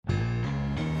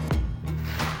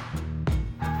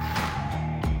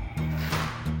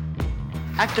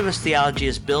Activist theology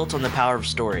is built on the power of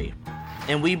story,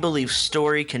 and we believe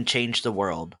story can change the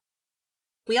world.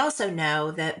 We also know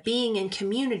that being in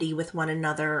community with one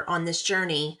another on this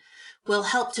journey will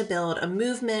help to build a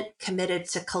movement committed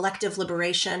to collective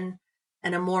liberation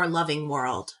and a more loving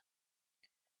world.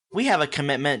 We have a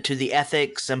commitment to the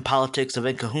ethics and politics of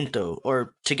En Conjunto,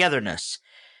 or togetherness,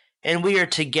 and we are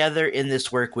together in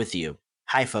this work with you.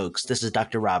 Hi, folks. This is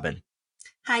Dr. Robin.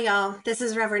 Hi, y'all. This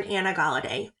is Reverend Anna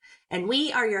Galladay, and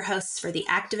we are your hosts for the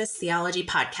Activist Theology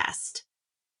Podcast.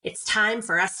 It's time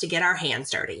for us to get our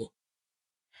hands dirty.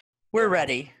 We're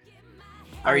ready.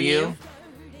 Are you?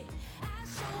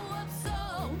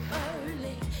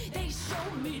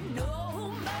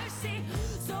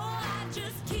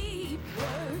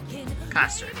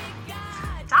 Pastor.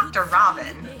 Dr.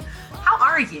 Robin, how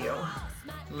are you?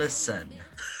 Listen.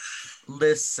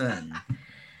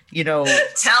 You know,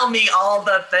 tell me all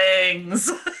the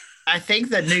things. I think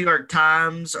the New York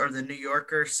Times or the New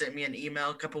Yorker sent me an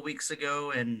email a couple weeks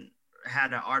ago and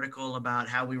had an article about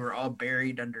how we were all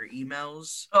buried under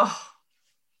emails. Oh,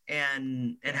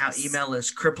 and how email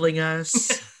is crippling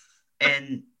us.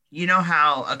 And you know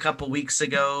how a couple weeks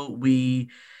ago we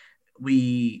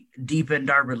deepened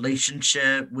our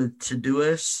relationship with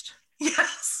Todoist?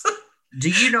 Yes. Do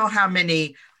you know how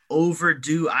many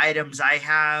overdue items I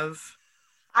have?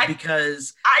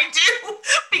 Because I do,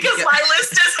 because my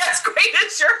list is as great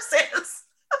as yours is.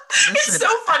 Listen, it's so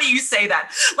funny you say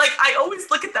that. Like, I always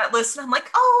look at that list and I'm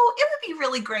like, oh, it would be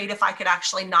really great if I could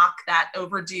actually knock that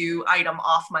overdue item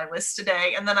off my list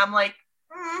today. And then I'm like,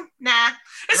 nah,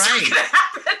 it's not gonna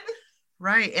happen.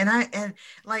 Right. And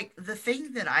like the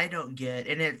thing that I don't get,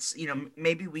 and it's, you know,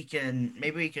 maybe we can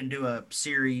do a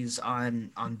series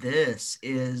on this,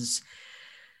 is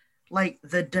like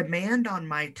the demand on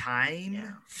my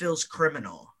time feels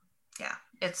criminal. Yeah.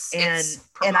 It's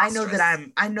I know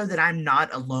that I'm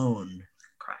not alone.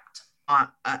 Correct.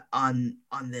 On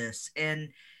this.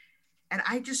 And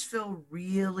I just feel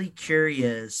really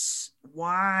curious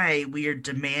why we are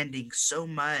demanding so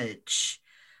much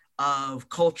of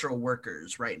cultural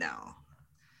workers right now.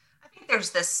 I think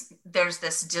there's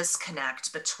this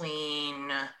disconnect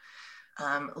between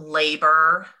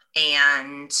labor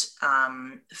and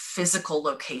physical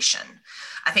location.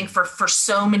 I think for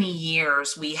so many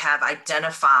years we have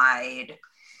identified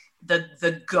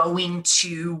the going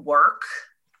to work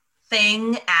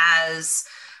thing as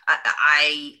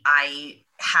I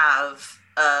have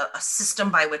a system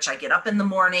by which I get up in the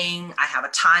morning. I have a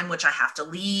time which I have to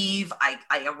leave. I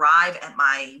arrive at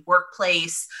my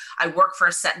workplace. I work for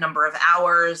a set number of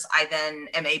hours. I then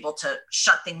am able to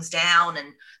shut things down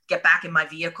and get back in my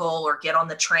vehicle or get on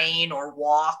the train or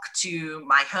walk to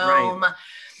my home. Right.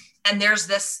 And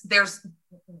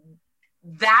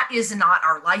that is not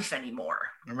our life anymore.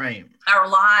 Right. Our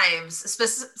lives,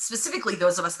 specifically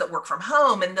those of us that work from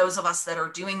home and those of us that are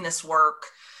doing this work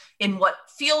in what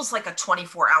feels like a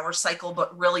 24-hour cycle,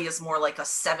 but really is more like a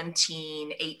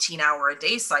 17, 18-hour a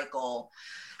day cycle,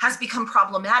 has become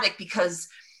problematic because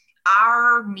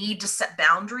our need to set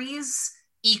boundaries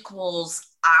equals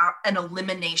an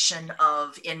elimination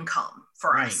of income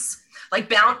for us. Like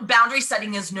boundary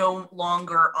setting is no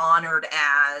longer honored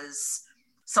as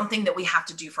something that we have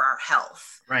to do for our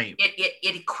health. Right.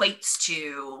 It equates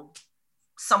to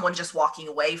someone just walking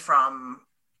away from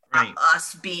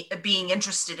us being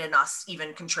interested in us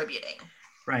even contributing.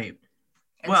 Right.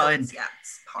 And well, so and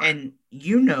it's hard. And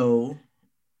you know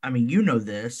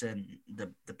this, and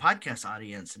the podcast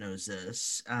audience knows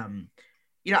this.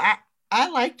 You know, I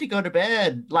like to go to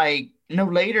bed like no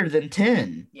later than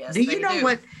 10. Yes, do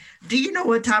you know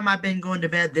what time I've been going to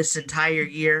bed this entire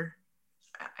year?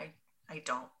 I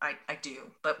don't. I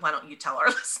do. But why don't you tell our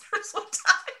listeners what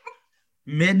time?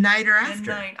 Midnight or after?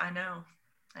 Midnight. I know.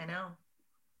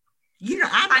 You know,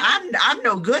 I'm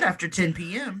no good after 10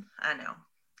 p.m. I know.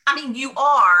 I mean, you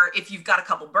are if you've got a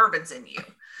couple bourbons in you.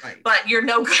 Right. But you're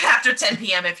no good after 10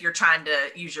 p.m. if you're trying to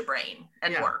use your brain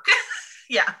and work.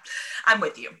 Yeah, I'm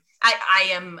with you. I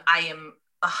am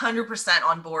 100%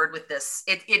 on board with this.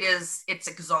 It's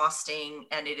exhausting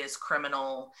and it is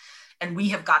criminal, and we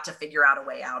have got to figure out a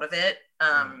way out of it.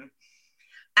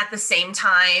 At the same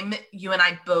time, you and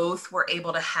I both were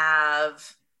able to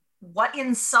have what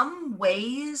in some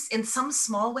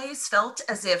small ways felt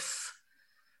as if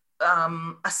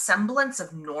a semblance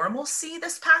of normalcy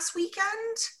this past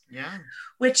weekend. Yeah.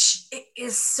 Which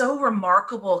is so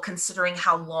remarkable considering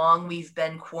how long we've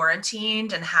been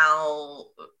quarantined and how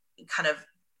kind of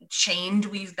chained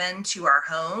we've been to our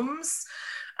homes.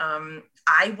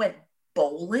 I went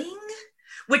bowling,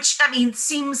 which, I mean,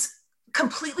 seems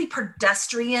completely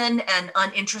pedestrian and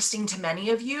uninteresting to many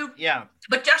of you. Yeah.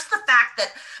 But just the fact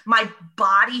that my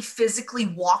body physically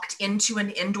walked into an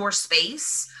indoor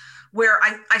space where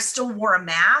I still wore a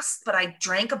mask, but I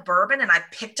drank a bourbon and I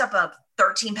picked up a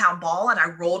 13-pound ball and I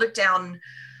rolled it down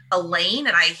a lane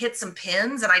and I hit some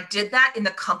pins, and I did that in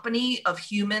the company of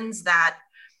humans that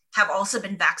have also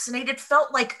been vaccinated,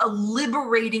 felt like a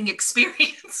liberating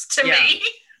experience to me.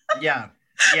 Yeah.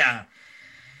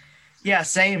 Yeah,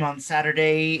 same. On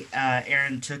Saturday,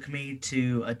 Aaron took me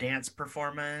to a dance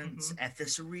performance at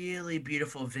this really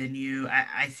beautiful venue.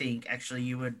 I think actually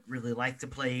you would really like the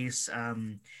place.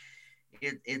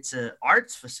 It's a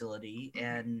arts facility,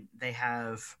 and they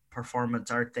have performance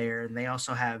art there, and they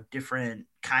also have different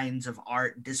kinds of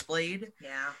art displayed.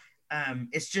 Yeah.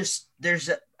 It's just there's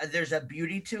a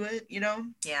beauty to it, you know.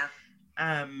 Yeah.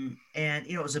 And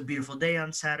it was a beautiful day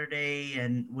on Saturday,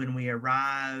 and when we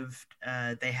arrived,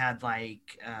 they had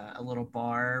like a little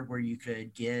bar where you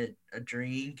could get a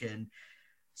drink, and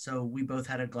so we both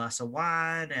had a glass of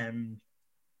wine and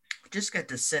just got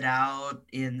to sit out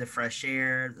in the fresh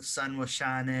air. The sun was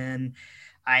shining.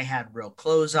 I had real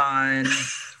clothes on.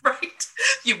 Right.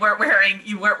 You weren't wearing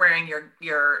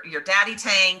your daddy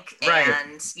tank, right.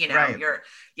 And right.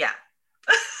 Yeah.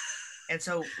 And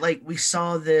so like we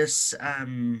saw this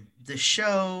the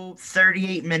show,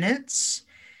 38 minutes,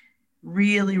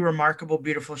 really remarkable,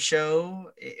 beautiful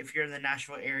show. If you're in the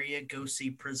Nashville area, go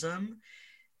see Prism.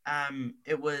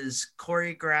 It was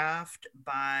choreographed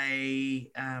by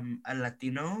a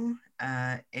Latino,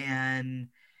 and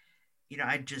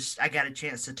I got a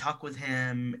chance to talk with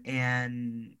him,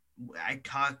 and I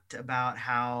talked about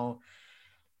how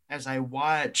as I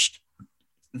watched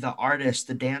the artists,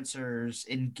 the dancers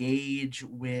engage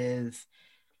with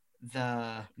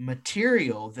the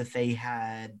material that they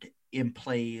had in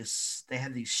place. They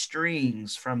had these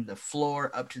strings from the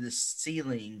floor up to the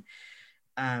ceiling,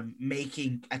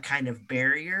 making a kind of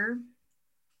barrier,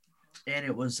 and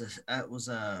it was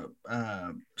a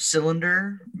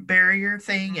cylinder barrier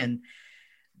thing, and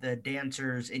the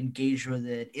dancers engaged with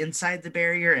it inside the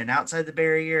barrier and outside the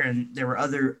barrier, and there were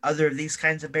other of these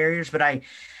kinds of barriers. But I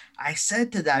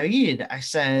said to David, I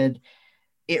said,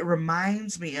 it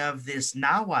reminds me of this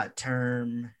Nahuatl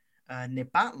term,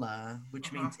 Nepatla,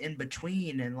 which means in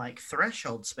between and like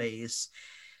threshold space.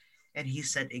 And he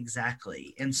said,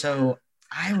 exactly. And so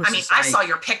I saw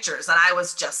your pictures and I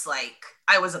was just like,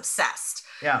 I was obsessed.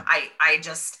 Yeah.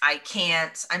 I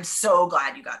can't, I'm so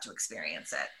glad you got to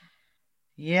experience it.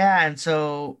 Yeah. And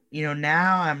so,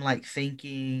 now I'm like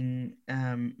thinking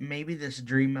maybe this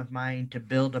dream of mine to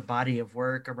build a body of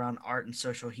work around art and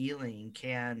social healing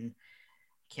can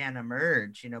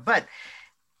emerge, but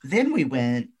then we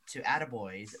went to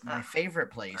Attaboy, my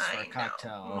favorite place for a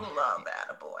cocktail. I love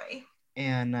Attaboy.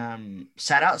 And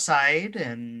sat outside,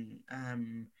 and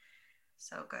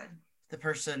so good. The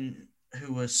person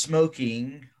who was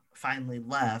smoking finally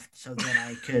left, so then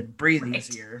I could breathe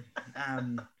easier.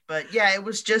 But yeah, it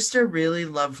was just a really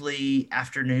lovely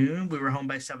afternoon. We were home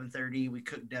by 7:30. We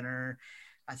cooked dinner.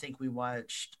 I think we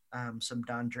watched some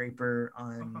Don Draper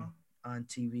on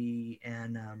TV,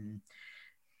 and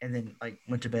then like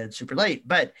went to bed super late.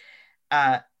 But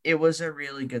it was a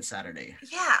really good Saturday.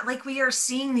 Yeah, like we are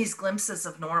seeing these glimpses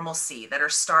of normalcy that are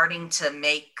starting to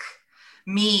make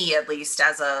me, at least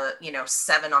as a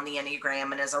 7 on the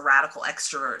Enneagram and as a radical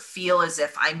extrovert, feel as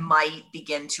if I might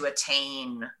begin to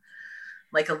attain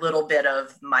like a little bit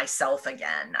of myself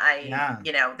again.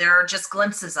 There are just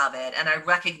glimpses of it, and I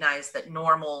recognize that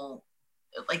normal,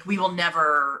 like we will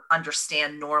never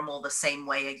understand normal the same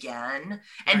way again,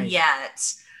 and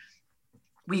yet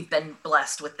we've been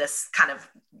blessed with this kind of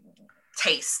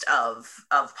taste of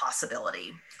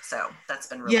possibility. So that's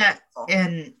been really helpful.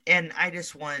 And I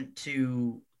just want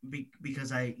to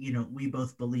because we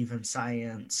both believe in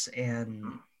science,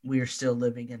 and we are still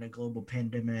living in a global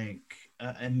pandemic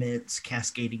amidst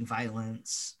cascading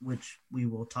violence, which we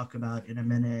will talk about in a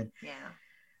minute. Yeah.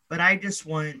 But I just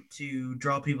want to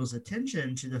draw people's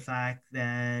attention to the fact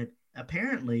that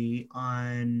apparently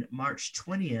on March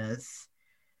 20th,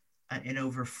 in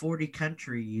over 40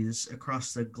 countries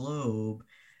across the globe,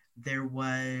 there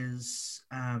was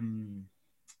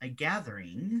a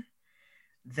gathering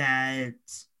that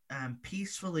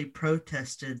peacefully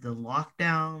protested the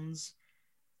lockdowns,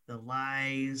 the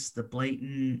lies, the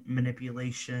blatant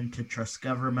manipulation to trust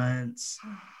governments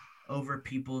over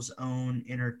people's own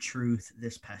inner truth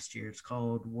this past year. It's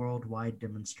called Worldwide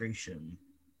Demonstration.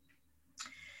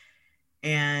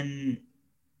 And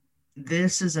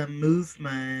this is a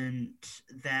movement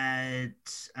that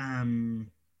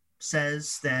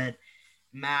says that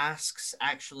masks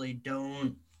actually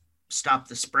don't stop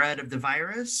the spread of the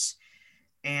virus,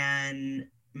 and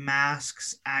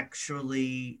masks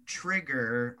actually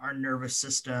trigger our nervous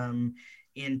system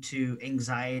into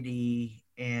anxiety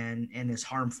and is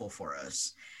harmful for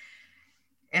us.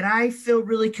 And I feel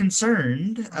really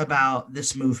concerned about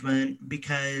this movement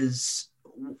because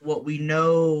what we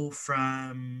know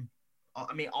from,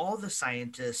 I mean, all the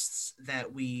scientists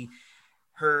that we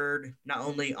heard not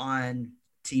only on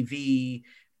TV,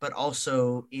 but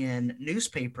also in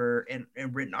newspaper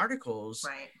and written articles,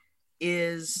 right,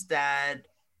 is that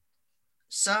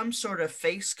some sort of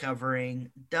face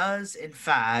covering does, in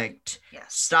fact,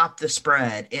 yes, stop the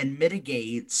spread and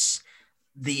mitigates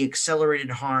the accelerated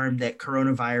harm that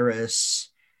coronavirus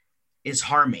is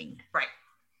harming right,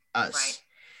 us. right.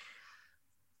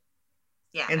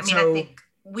 Yeah, And I mean, I think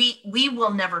we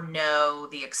will never know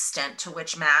the extent to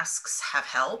which masks have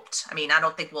helped. I mean, I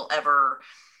don't think we'll ever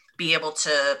be able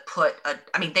to put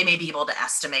I mean, they may be able to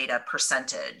estimate a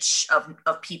percentage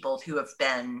of people who have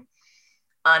been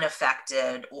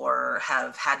unaffected or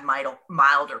have had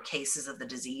milder cases of the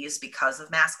disease because of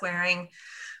mask wearing.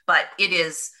 But it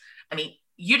is, I mean,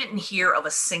 you didn't hear of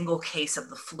a single case of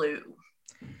the flu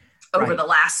over the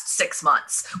last 6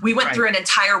 months. We went through an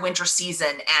entire winter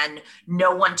season and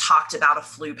no one talked about a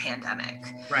flu pandemic.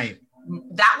 Right.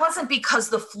 That wasn't because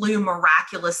the flu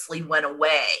miraculously went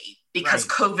away because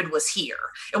COVID was here.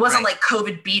 It wasn't like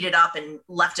COVID beat it up and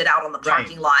left it out on the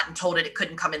parking lot and told it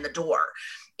couldn't come in the door.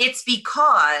 It's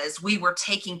because we were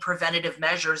taking preventative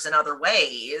measures in other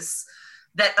ways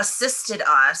that assisted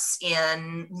us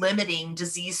in limiting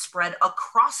disease spread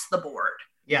across the board.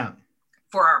 Yeah.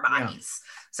 For our bodies.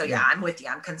 So yeah, I'm with you.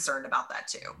 I'm concerned about that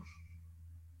too.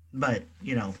 But,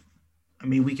 you know, I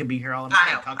mean, we could be here all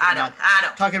night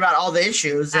talking about all the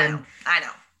issues. I know.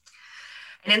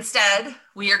 And instead,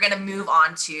 we are going to move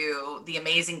on to the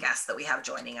amazing guest that we have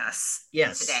joining us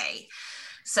today.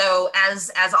 So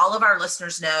as all of our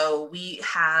listeners know, we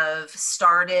have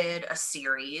started a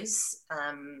series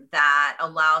that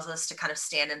allows us to kind of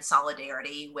stand in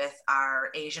solidarity with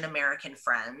our Asian American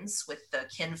friends, with the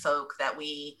kinfolk that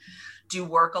we do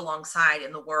work alongside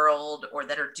in the world or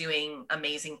that are doing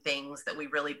amazing things that we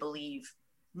really believe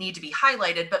need to be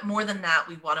highlighted. But more than that,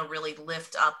 we want to really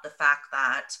lift up the fact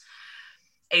that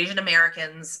Asian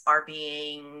Americans are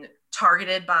being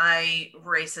targeted by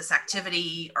racist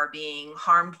activity, are being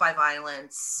harmed by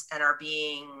violence, and are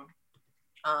being,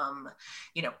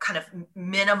 kind of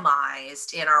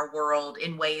minimized in our world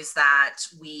in ways that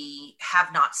we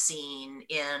have not seen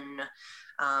in,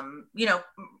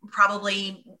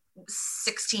 probably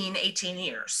 16, 18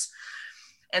 years.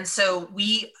 And so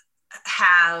we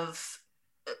are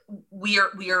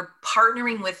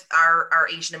partnering with our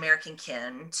Asian American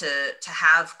kin to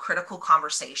have critical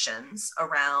conversations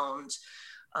around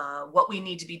what we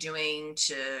need to be doing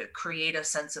to create a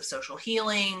sense of social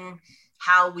healing,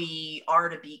 how we are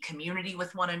to be community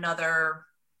with one another,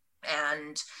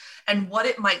 and what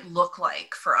it might look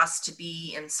like for us to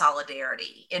be in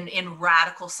solidarity, in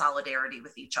radical solidarity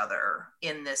with each other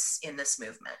in this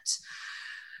movement.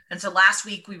 And so last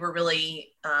week we were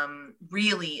really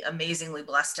amazingly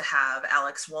blessed to have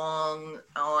Alex Wong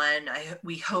on.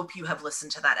 We hope you have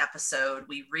listened to that episode.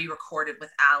 We re-recorded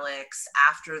with Alex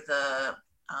after the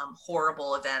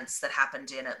horrible events that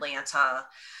happened in Atlanta,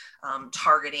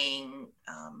 targeting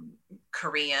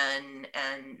Korean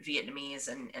and Vietnamese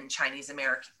and Chinese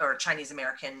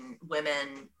American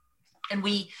women. And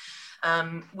we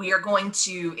are going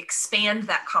to expand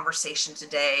that conversation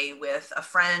today with a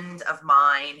friend of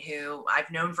mine who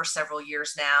I've known for several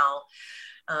years now,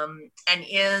 and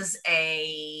is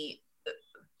a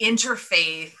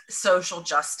interfaith social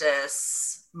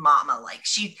justice mama. Like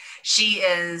she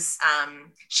is,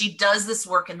 she does this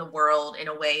work in the world in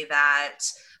a way that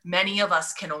many of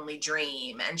us can only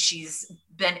dream. And she's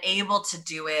been able to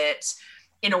do it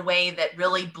in a way that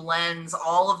really blends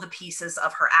all of the pieces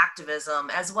of her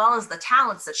activism, as well as the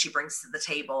talents that she brings to the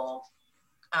table,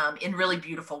 in really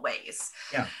beautiful ways.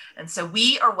 Yeah. And so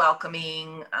we are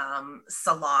welcoming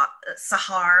Sahar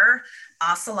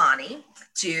Asalani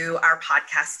to our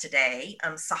podcast today.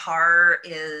 Sahar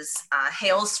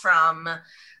hails from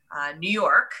New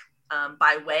York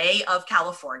by way of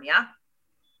California.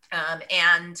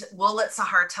 And we'll let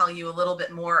Sahar tell you a little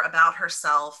bit more about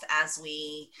herself as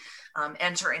we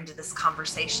enter into this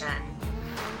conversation.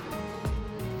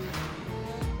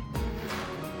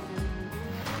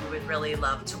 We would really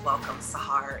love to welcome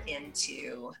Sahar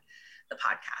into the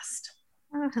podcast.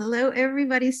 Oh, hello,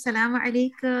 everybody. Assalamu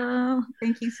alaikum.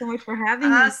 Thank you so much for having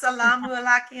me. Assalamu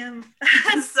alaikum.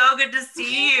 So good to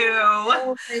see you.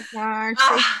 Oh my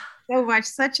gosh. so much.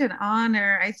 Such an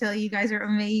honor. I tell you, you guys are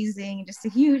amazing. Just a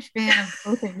huge fan of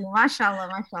both of you. Mashallah,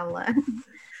 mashallah.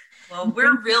 Well,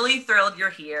 we're really thrilled you're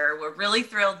here. We're really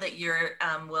thrilled that you're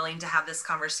willing to have this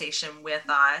conversation with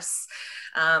us.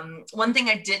 One thing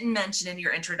I didn't mention in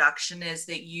your introduction is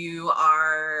that you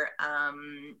are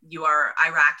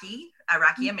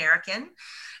Iraqi American,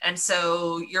 and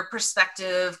so your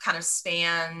perspective kind of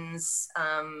spans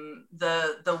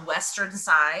the Western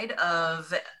side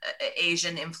of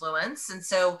Asian influence. And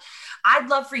so I'd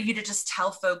love for you to just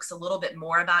tell folks a little bit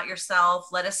more about yourself.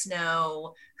 Let us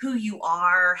know who you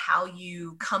are, how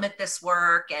you come at this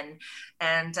work, and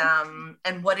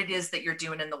what it is that you're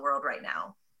doing in the world right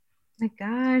now. My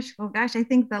gosh, well, gosh, I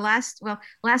think last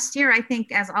year, I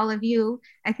think, as all of you,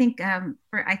 I think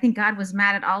God was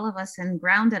mad at all of us and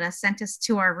grounded us, sent us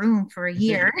to our room for a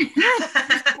year.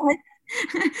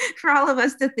 For all of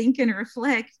us to think and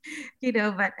reflect,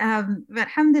 but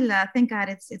alhamdulillah, thank God,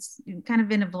 it's kind of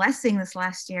been a blessing this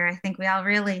last year. I think we all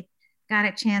really got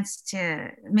a chance to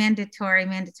mandatory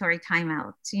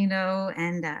timeouts,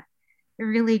 and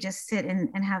really just sit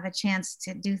and have a chance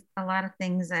to do a lot of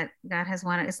things that God has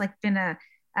wanted. It's like been a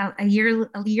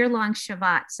year-long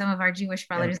Shabbat, some of our Jewish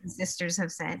brothers and sisters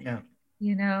have said.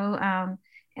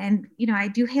 And I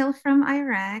do hail from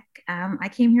Iraq. I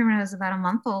came here when I was about a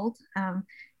month old,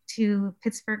 to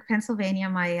Pittsburgh, Pennsylvania.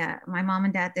 My mom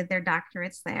and dad did their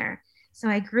doctorates there. So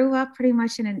I grew up pretty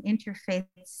much in an interfaith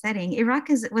setting. Iraq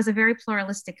was a very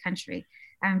pluralistic country.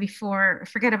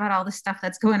 Forget about all the stuff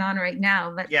that's going on right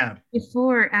now. But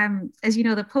before, as you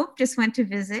know, the Pope just went to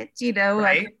visit,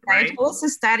 Right.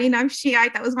 Sistani, and I'm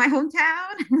Shiite. That was my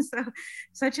hometown. So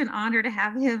such an honor to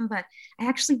have him. But I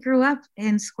actually grew up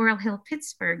in Squirrel Hill,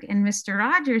 Pittsburgh, in Mr.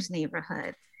 Rogers'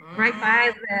 neighborhood, right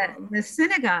by the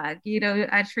synagogue,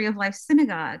 a Tree of Life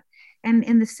synagogue. And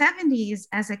in the 70s,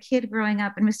 as a kid growing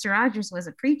up, and Mr. Rogers was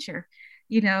a preacher,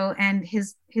 and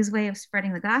his way of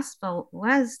spreading the gospel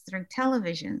was through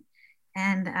television.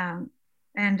 And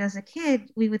as a kid,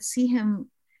 we would see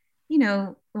him,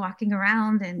 walking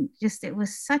around, and just, it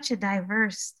was such a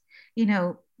diverse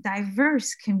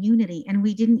community. And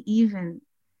we didn't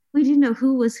know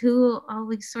who was who. All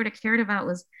we sort of cared about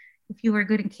was if you were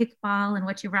good in kickball and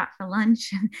what you brought for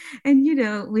lunch. And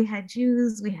we had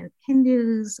Jews, we had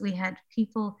Hindus, we had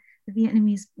people, the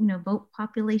Vietnamese, boat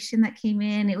population that came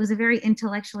in. It was a very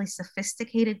intellectually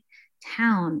sophisticated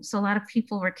town. So a lot of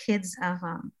people were kids of,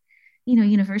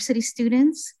 university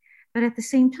students. But at the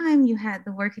same time, you had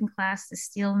the working class, the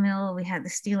steel mill, we had the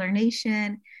Steeler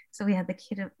Nation. So we had the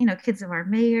kids of our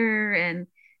mayor. And,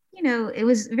 it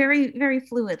was very, very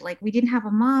fluid. Like, we didn't have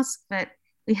a mosque, but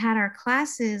we had our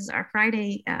classes, our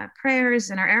Friday prayers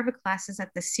and our Arabic classes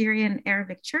at the Syrian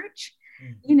Arabic Church,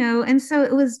 and so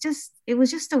it was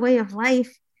just a way of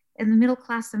life in the middle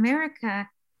class America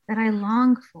that I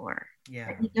long for.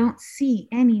 That you don't see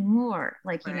anymore.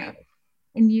 Like,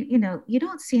 and you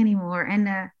don't see anymore. And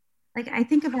like, I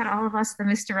think about all of us, the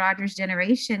Mr. Rogers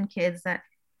generation kids, that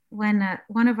when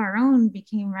one of our own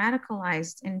became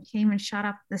radicalized and came and shot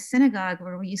up the synagogue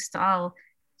where we used to all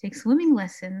take swimming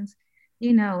lessons,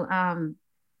 it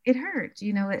hurt,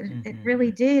 it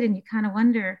really did. And you kind of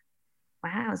wonder,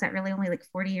 wow, is that really only like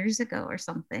 40 years ago or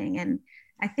something? And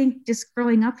I think just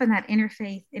growing up in that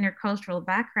interfaith, intercultural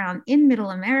background in middle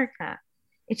America,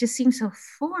 it just seems so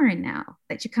foreign now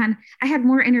that I had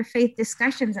more interfaith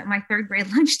discussions at my third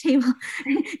grade lunch table,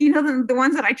 than the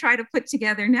ones that I try to put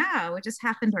together now. It just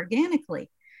happened organically,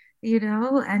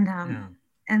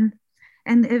 and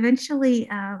eventually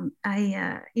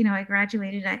I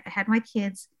graduated. I had my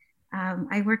kids.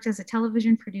 I worked as a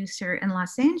television producer in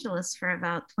Los Angeles for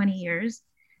about 20 years.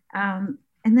 And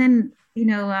then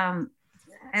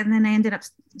I ended up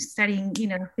studying,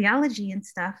 theology and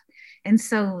stuff. And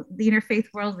so the interfaith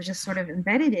world was just sort of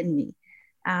embedded in me.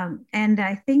 And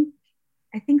I think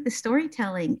the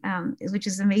storytelling, which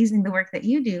is amazing, the work that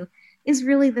you do, is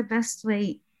really the best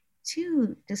way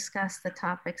to discuss the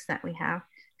topics that we have,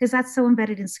 because that's so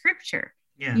embedded in scripture.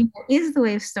 Is the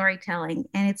way of storytelling.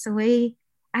 And it's a way.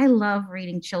 I love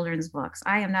reading children's books.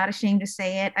 I am not ashamed to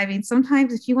say it. I mean,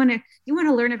 sometimes if you want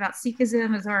to learn about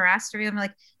Sikhism or Zoroastrianism,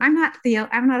 like, I'm not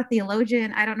a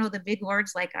theologian. I don't know the big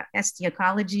words like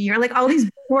ecology or like all these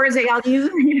words they all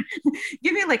use.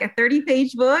 Give me like a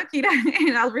 30-page book,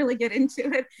 and I'll really get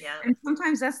into it. Yeah. And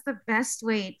sometimes that's the best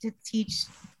way to teach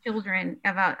children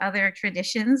about other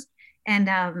traditions. And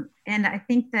I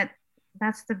think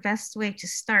that's the best way to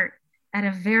start at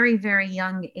a very, very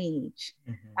young age.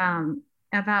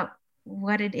 About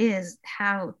what it is,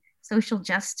 how social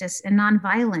justice and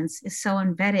nonviolence is so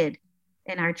embedded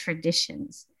in our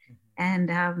traditions.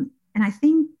 And I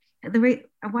think the way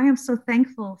why I'm so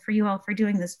thankful for you all for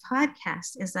doing this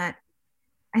podcast is that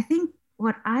I think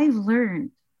what I've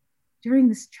learned during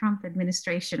this Trump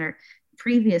administration or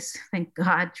previous, thank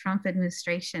God, Trump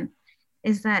administration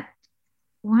is that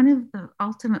one of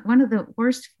the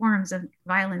worst forms of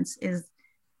violence is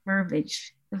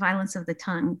verbiage, the violence of the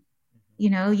tongue. You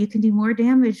know, you can do more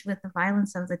damage with the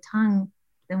violence of the tongue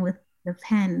than with the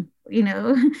pen, you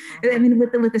know, I mean,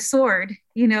 with the sword,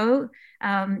 with the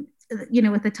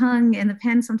tongue and the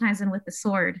pen sometimes and with the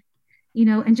sword,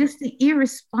 and just the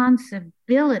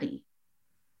irresponsibility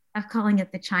of calling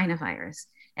it the China virus.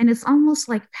 And it's almost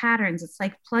like patterns. It's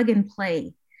like plug and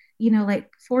play. Like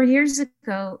 4 years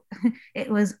ago, it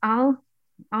was all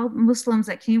Muslims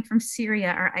that came from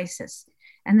Syria are ISIS.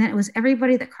 And then it was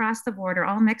everybody that crossed the border,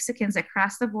 all Mexicans that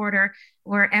crossed the border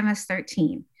were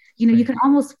MS-13. Right. You can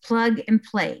almost plug and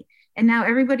play. And now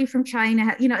everybody from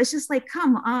China, it's just like,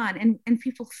 come on. And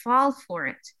people fall for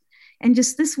it. And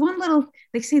just this one little,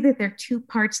 they say that there are 2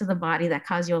 parts of the body that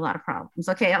cause you a lot of problems.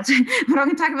 Okay, but I'm going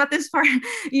to talk about this part, and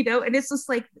it's just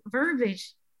like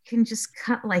verbiage can just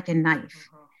cut like a knife.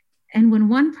 And when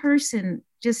one person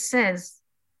just says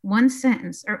one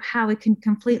sentence, or how it can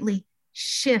completely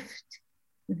shift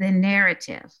the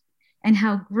narrative, and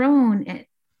how grown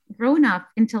up,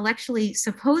 intellectually,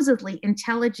 supposedly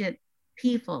intelligent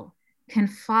people can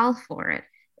fall for it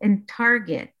and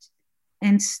target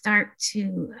and start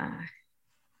to,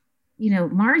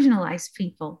 marginalize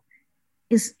people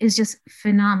is just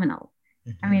phenomenal.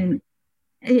 Mm-hmm. I mean,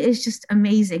 it's just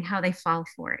amazing how they fall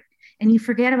for it. And you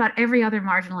forget about every other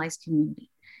marginalized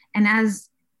community. And as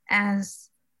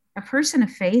a person of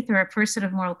faith or a person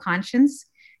of moral conscience,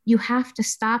 you have to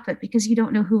stop it because you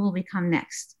don't know who will become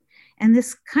next. And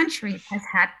this country has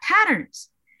had patterns.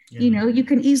 Yeah. You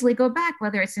can easily go back,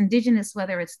 whether it's indigenous,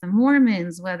 whether it's the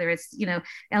Mormons, whether it's,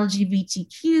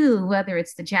 LGBTQ, whether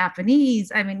it's the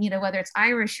Japanese, whether it's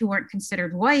Irish who weren't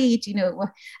considered white,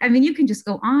 you can just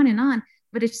go on,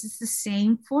 but it's just the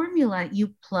same formula.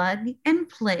 You plug and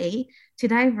play to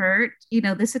divert,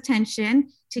 this attention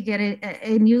to get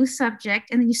a new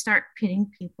subject, and then you start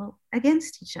pitting people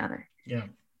against each other. Yeah.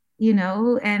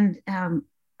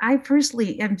 I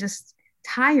personally am just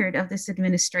tired of this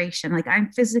administration. Like,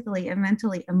 I'm physically and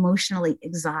mentally, emotionally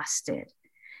exhausted,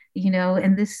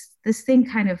 and this thing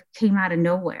kind of came out of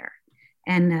nowhere.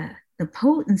 And the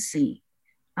potency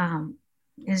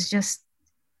is just,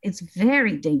 it's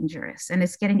very dangerous, and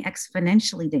it's getting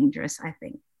exponentially dangerous, I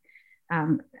think.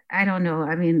 I don't know.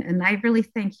 And I really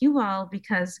thank you all,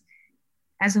 because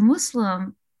as a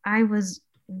Muslim, I was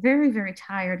very, very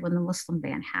tired when the Muslim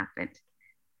ban happened.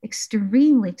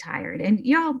 Extremely tired. And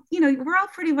y'all, we're all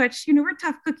pretty much, we're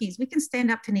tough cookies. We can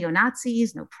stand up to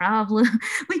neo-Nazis, no problem.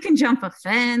 We can jump a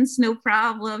fence, no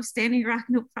problem. Standing Rock,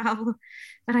 no problem.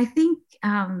 But I think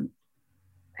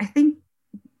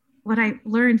what I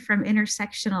learned from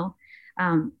intersectional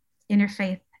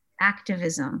interfaith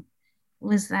activism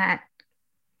is that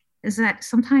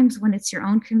sometimes when it's your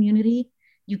own community,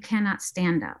 you cannot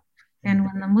stand up. And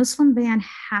when the Muslim ban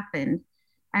happened,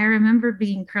 I remember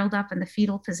being curled up in the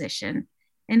fetal position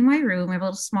in my room, a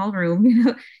little small room,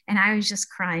 and I was just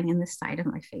crying, and the side of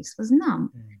my face was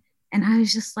numb. And I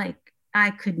was just like,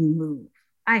 I couldn't move.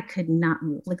 I could not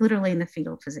move, like literally in the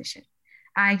fetal position.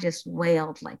 I just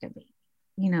wailed like a baby,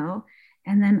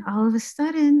 and then all of a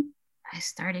sudden I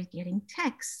started getting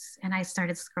texts, and I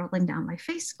started scrolling down my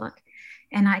Facebook,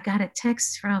 and I got a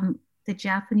text from the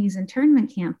Japanese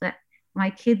internment camp that my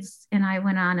kids and I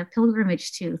went on a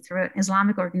pilgrimage to through an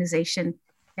Islamic organization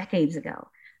decades ago.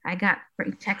 I got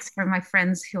texts from my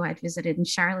friends who I'd visited in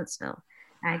Charlottesville.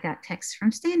 I got texts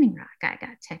from Standing Rock. I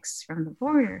got texts from the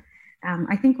border.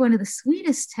 I think one of the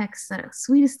sweetest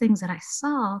things that I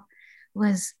saw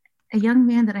was a young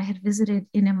man that I had visited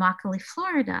in Immokalee,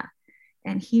 Florida.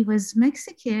 And he was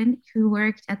Mexican who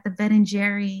worked at the Ben &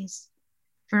 Jerry's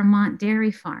Vermont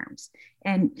dairy farms.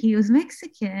 And he was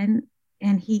Mexican,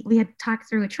 and we had talked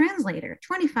through a translator,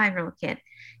 25-year-old kid,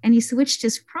 and he switched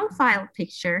his profile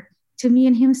picture to me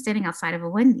and him standing outside of a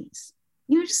Wendy's.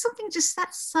 Just something just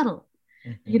that subtle,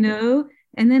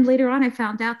 And then later on, I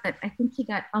found out that I think he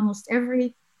got almost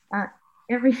every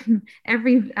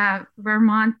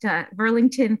Vermont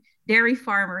Burlington dairy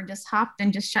farmer just hopped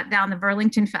and just shut down the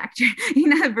Burlington factory,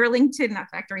 Burlington,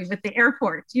 not factory, but the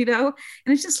airport, And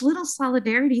it's just little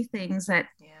solidarity things that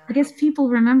I guess people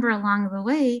remember along the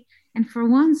way. And for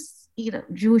once,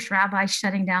 Jewish rabbis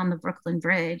shutting down the Brooklyn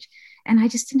Bridge, and I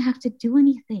just didn't have to do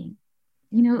anything.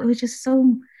 It was just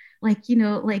so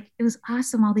it was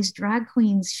awesome. All these drag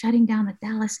queens shutting down the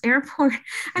Dallas airport.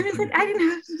 I didn't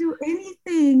have to do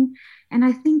anything. And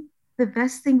I think the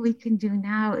best thing we can do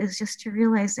now is just to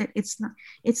realize that it's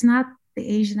not the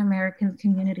Asian American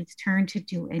community's turn to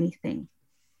do anything.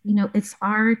 It's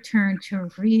our turn to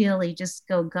really just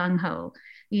go gung ho,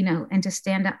 and to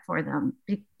stand up for them.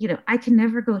 I can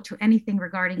never go to anything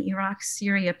regarding Iraq,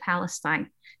 Syria, Palestine.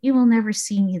 You will never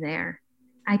see me there.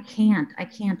 I can't.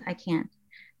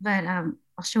 But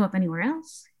I'll show up anywhere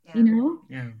else,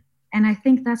 Yeah. And I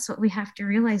think that's what we have to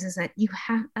realize, is that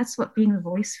that's what being the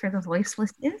voice for the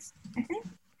voiceless is, I think.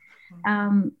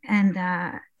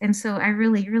 And so I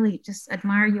really, really just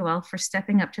admire you all for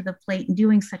stepping up to the plate and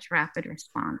doing such rapid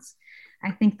response.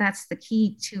 I think that's the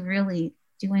key to really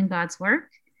doing God's work,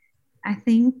 I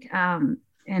think, and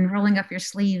rolling up your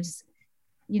sleeves,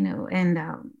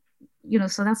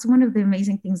 so that's one of the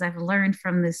amazing things I've learned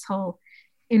from this whole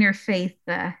interfaith,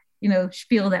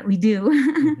 spiel that we do.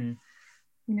 Mm-hmm.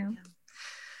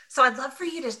 So I'd love for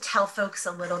you to tell folks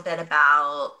a little bit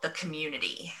about the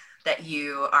community that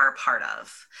you are a part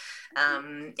of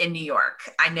in New York.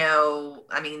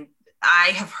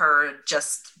 I have heard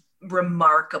just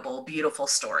remarkable, beautiful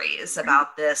stories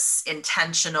about this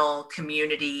intentional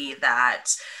community that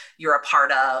you're a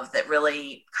part of, that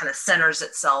really kind of centers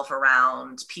itself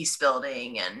around peace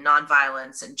building and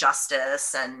nonviolence and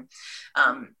justice. And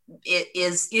it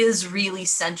is really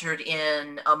centered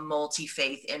in a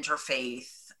multi-faith, interfaith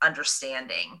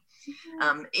understanding.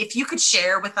 If you could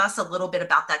share with us a little bit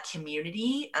about that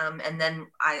community, and then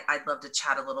I'd love to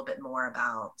chat a little bit more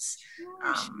about.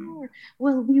 Sure.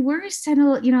 Well, we were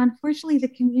settled, unfortunately the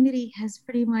community has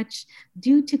pretty much,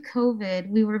 due to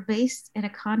COVID, we were based at a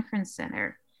conference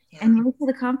center. Yeah. And most of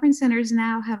the conference centers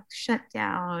now have shut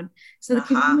down. So the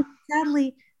community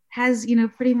sadly has,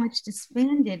 pretty much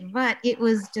disbanded, but it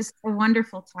was just a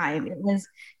wonderful time. It was,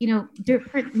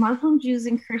 different Muslim, Jews,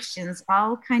 and Christians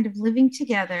all kind of living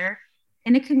together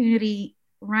in a community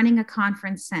running a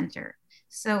conference center.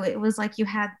 So it was like you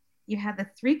had the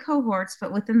three cohorts,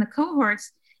 but within the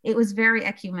cohorts, it was very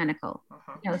ecumenical.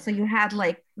 So you had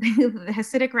like the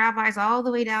Hasidic rabbis all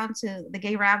the way down to the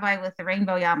gay rabbi with the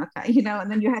rainbow yarmulke,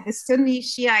 and then you had the Sunni,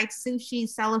 Shiites,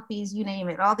 Sushis, Salafis, you name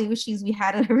it, all the Ushis we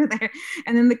had over there.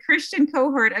 And then the Christian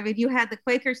cohort, you had the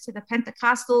Quakers to the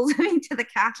Pentecostals, to the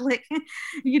Catholic,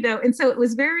 and so it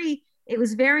was very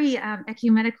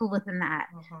ecumenical within that,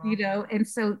 and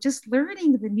so just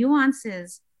learning the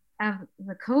nuances of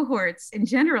the cohorts in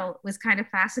general was kind of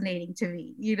fascinating to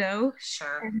me,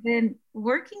 Sure. And then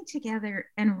working together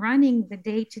and running the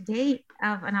day-to-day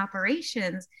of an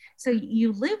operations. So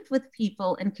you lived with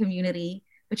people in community,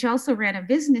 but you also ran a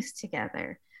business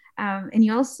together. And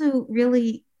you also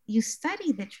you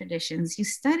study the traditions, you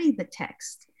study the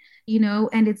text,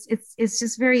 and it's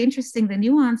just very interesting, the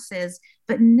nuances,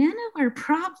 but none of our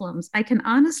problems, I can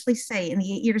honestly say, in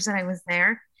the 8 years that I was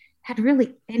there, had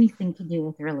really anything to do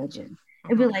with religion.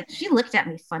 It'd be like, she looked at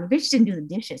me funny, but she didn't do the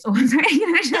dishes. Oh, I'm sorry.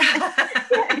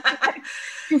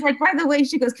 She's like, by the way,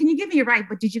 she goes, can you give me a ride?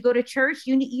 But did you go to church?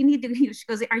 You need to, she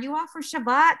goes, are you off for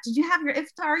Shabbat? Did you have your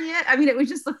iftar yet? It was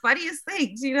just the funniest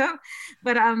things,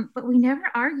 but we never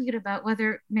argued about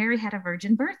whether Mary had a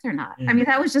virgin birth or not. Mm.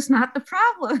 That was just not the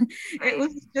problem. It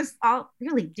was just all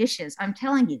really dishes. I'm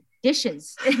telling you,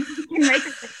 dishes. Like,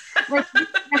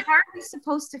 how are we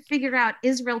supposed to figure out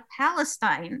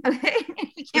Israel-Palestine? Okay,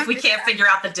 if we can't figure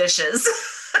out the dishes.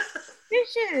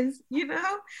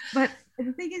 But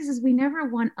the thing is we never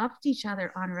one-upped each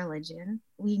other on religion.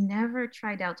 We never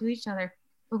tried to outdo each other,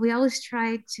 but we always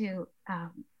tried to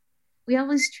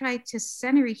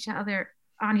center each other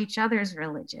on each other's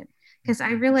religion. Because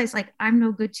I realized, like, I'm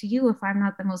no good to you if I'm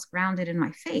not the most grounded in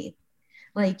my faith.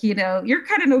 Like, you're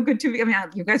kind of no good to me.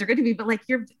 You guys are good to me, but like,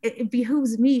 it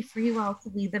behooves me for you all to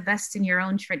be the best in your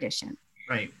own tradition.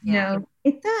 Right.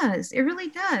 It does. It really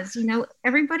does.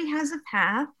 Everybody has a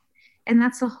path, and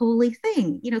that's a holy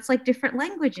thing. It's like different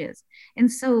languages. And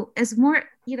so as more,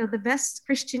 the best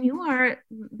Christian you are,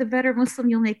 the better Muslim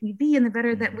you'll make me be, and the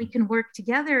better that we can work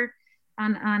together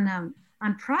on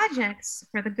projects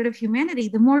for the good of humanity,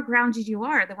 the more grounded you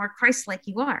are, the more Christ-like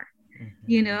you are.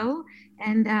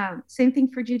 And same thing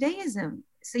for Judaism.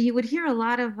 So you would hear a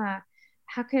lot of,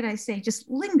 how could I say, just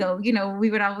lingo. We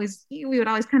would always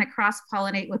kind of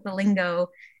cross-pollinate with the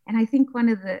lingo. And I think one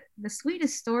of the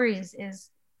sweetest stories is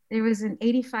there was an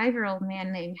 85-year-old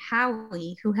man named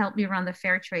Howie who helped me run the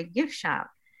Fair Trade gift shop.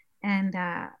 And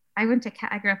I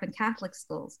grew up in Catholic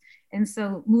schools. And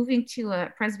so moving to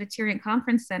a Presbyterian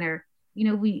conference center,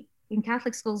 we in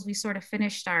Catholic schools, we sort of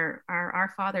finished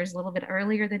our fathers a little bit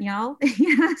earlier than y'all.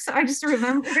 So I just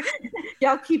remember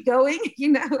y'all keep going,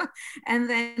 And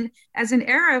then as an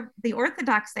Arab, the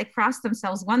Orthodox, they cross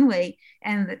themselves one way,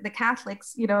 and the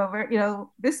Catholics,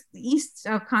 this east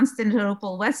of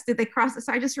Constantinople, west, did they cross it?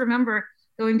 So I just remember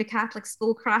going to Catholic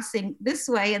school, crossing this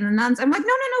way, and the nuns, I'm like,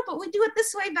 no, but we do it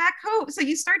this way back home. So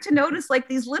you start to notice like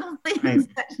these little things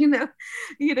right. that,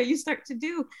 you start to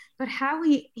do. But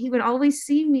Howie, he would always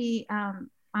see me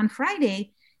on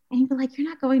Friday, and he'd be like, you're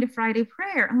not going to Friday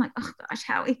prayer. I'm like, oh gosh,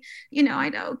 Howie, I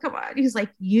know, come on. He's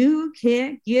like, you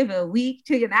can't give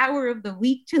an hour of the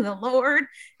week to the Lord.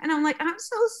 And I'm like, I'm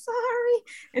so sorry.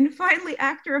 And finally,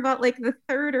 after about like the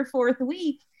third or fourth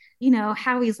week,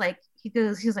 Howie's like,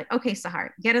 he's like, okay, Sahar,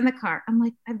 get in the car. I'm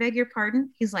like, I beg your pardon.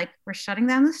 He's like, we're shutting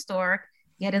down the store,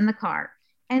 get in the car.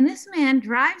 And this man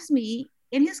drives me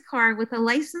in his car with a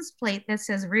license plate that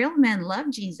says real men love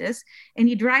Jesus. And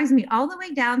he drives me all the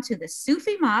way down to the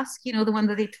Sufi mosque, the one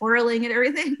that they twirling and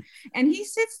everything. And he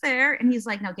sits there and he's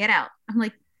like, no, get out. I'm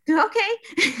like, okay.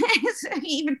 So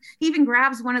he even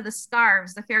grabs one of the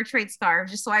scarves, the fair trade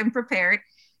scarves, just so I'm prepared.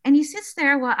 And he sits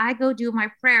there while I go do my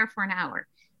prayer for an hour.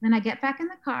 Then I get back in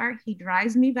the car. He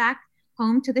drives me back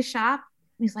home to the shop.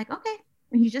 And he's like, okay.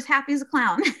 And he's just happy as a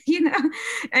clown,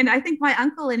 And I think my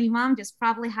uncle and Imam just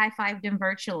probably high-fived him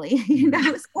virtually,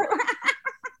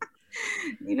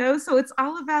 So it's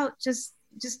all about just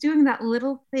doing that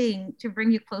little thing to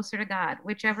bring you closer to God,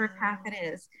 whichever path it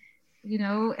is,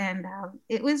 And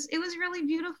it was really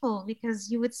beautiful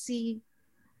because you would see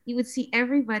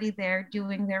everybody there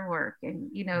doing their work,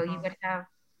 and you would have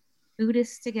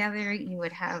Buddhists together, you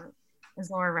would have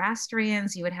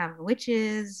Zoroastrians, you would have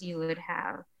witches, you would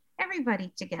have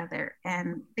everybody together,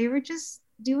 and they were just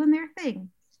doing their thing,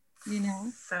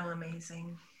 So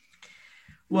amazing.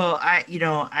 Well, I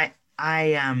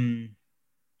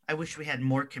wish we had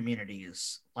more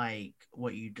communities like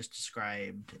what you just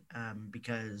described,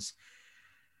 because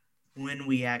when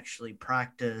we actually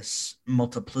practice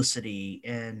multiplicity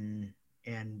and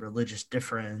religious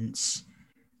difference,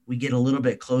 we get a little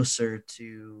bit closer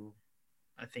to,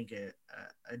 I think,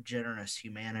 a generous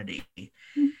humanity.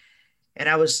 Mm-hmm. And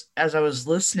as I was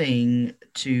listening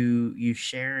to you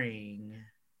sharing,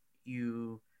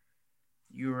 you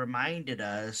reminded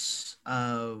us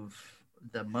of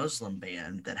the Muslim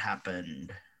ban that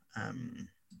happened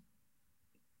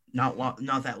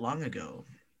not that long ago,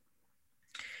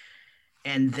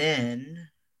 and then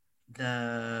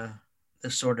the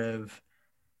sort of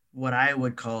what I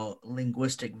would call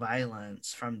linguistic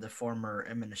violence from the former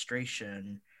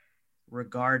administration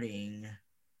regarding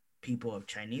people of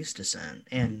Chinese descent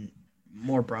and,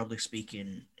 more broadly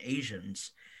speaking,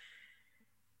 Asians.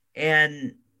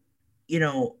 And,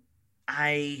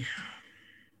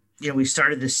 we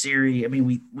started this series. I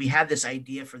mean, we had this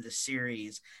idea for this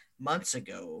series months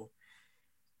ago,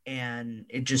 and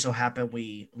it just so happened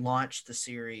we launched the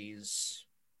series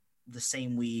the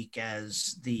same week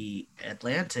as the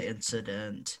Atlanta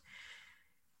incident.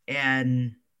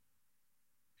 And,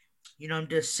 I'm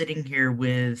just sitting here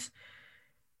with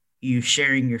you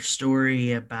sharing your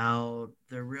story about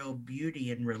the real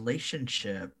beauty and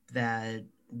relationship that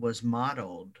was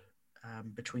modeled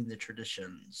between the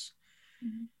traditions.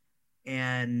 Mm-hmm.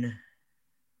 And,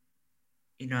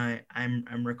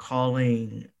 I'm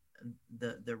recalling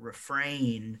the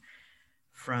refrain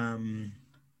from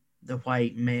the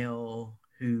white male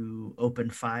who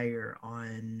opened fire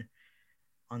on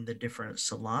the different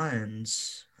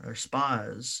salons or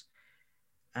spas,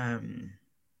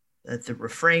 that the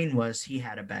refrain was, he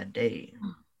had a bad day.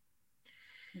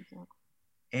 Okay.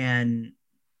 And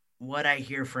what I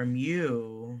hear from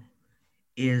you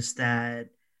is that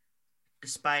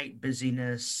despite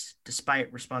busyness,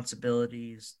 despite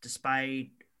responsibilities, despite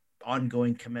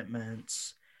ongoing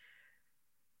commitments,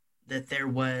 that there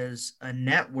was a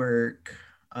network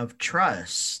of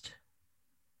trust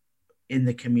in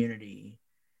the community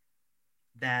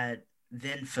that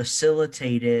then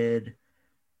facilitated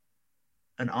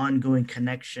an ongoing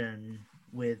connection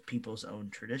with people's own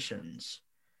traditions,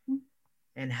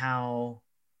 and how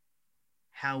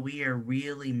we are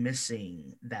really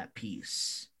missing that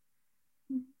piece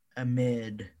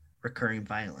amid recurring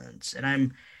violence.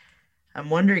 And I'm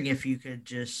wondering if you could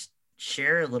just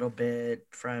share a little bit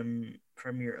from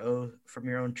your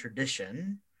own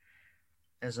tradition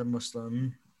as a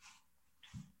Muslim,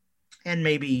 and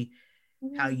maybe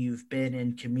how you've been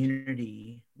in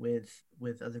community with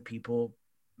other people,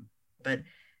 but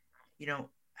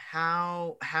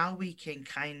how we can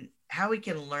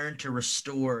learn to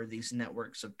restore these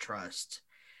networks of trust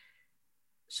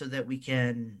so that we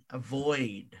can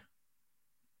avoid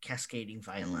cascading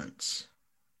violence.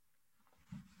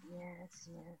 Yes,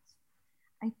 yes.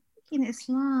 I think in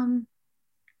Islam,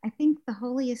 I think the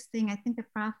holiest thing, I think the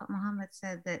Prophet Muhammad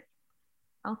said that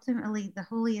ultimately the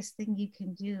holiest thing you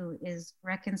can do is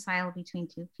reconcile between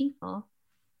two people,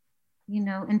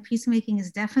 and peacemaking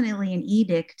is definitely an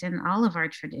edict in all of our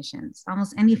traditions.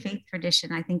 Almost any faith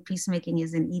tradition, I think peacemaking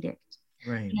is an edict.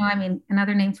 Right. I mean,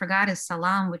 another name for God is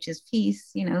salam, which is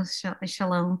peace,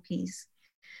 shalom, peace,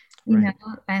 Right.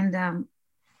 and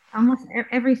almost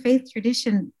every faith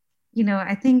tradition,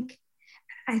 I think,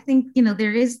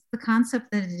 there is the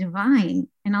concept of the divine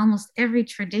in almost every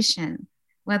tradition,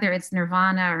 whether it's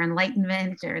nirvana or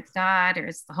enlightenment or it's God or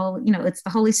it's the whole, it's the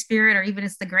Holy Spirit or even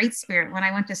it's the Great Spirit. When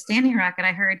I went to Standing Rock and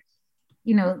I heard,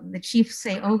 the chief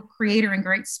say, "Oh, Creator and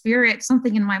Great Spirit,"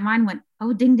 something in my mind went,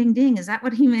 "Oh, ding, ding, ding. Is that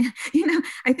what he meant?"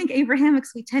 I think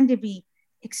Abrahamics, we tend to be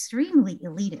extremely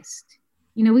elitist.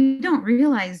 We don't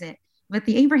realize it, but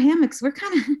the Abrahamics, we're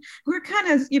kind of,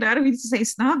 I don't mean to say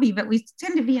snobby, but we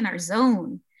tend to be in our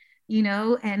zone,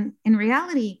 and in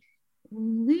reality,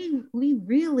 we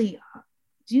really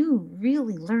do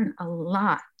really learn a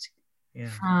lot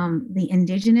from the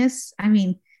indigenous. I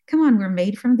mean, come on, we're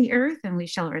made from the earth and we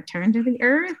shall return to the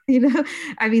earth.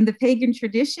 I mean, the pagan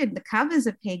tradition, the Kaaba is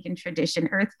a pagan tradition,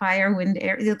 earth, fire, wind,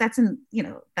 air. That's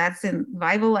in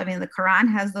Bible. I mean, the Quran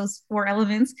has those 4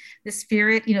 elements. The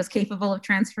spirit, is capable of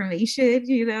transformation,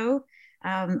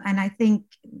 and I think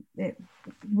that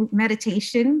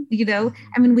meditation,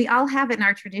 I mean, we all have it in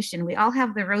our tradition. We all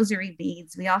have the rosary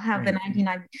beads. We all have the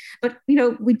 99, but we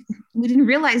didn't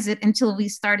realize it until we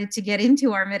started to get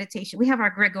into our meditation. We have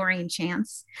our Gregorian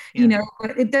chants,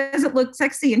 but it doesn't look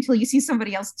sexy until you see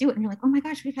somebody else do it. And you're like, oh my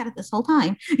gosh, we've had it this whole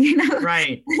time,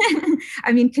 Right.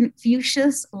 I mean,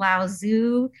 Confucius, Lao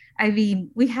Tzu, I mean,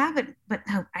 we have it, but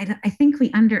no, I think we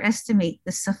underestimate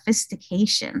the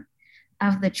sophistication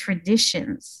of the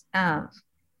traditions of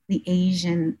the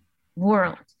Asian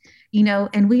world,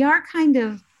 and we are kind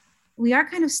of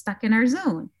stuck in our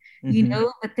zone,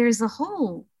 but there's a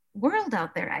whole world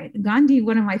out there. Gandhi,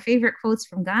 one of my favorite quotes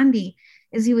from Gandhi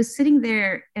is he was sitting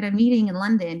there at a meeting in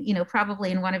London,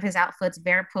 probably in one of his outfits,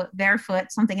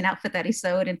 barefoot, something, an outfit that he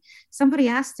sewed. And somebody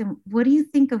asked him, "What do you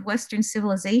think of Western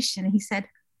civilization?" And he said,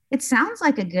 "It sounds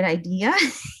like a good idea,"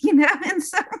 and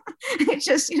so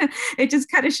it just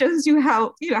kind of shows you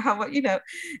how,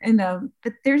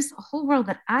 but there's a whole world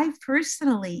that I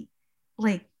personally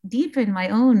deepen my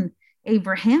own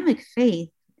Abrahamic faith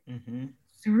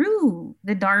through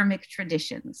the Dharmic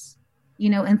traditions,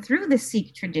 and through the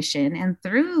Sikh tradition and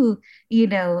through,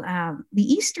 the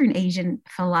Eastern Asian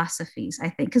philosophies, I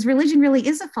think, because religion really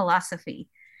is a philosophy.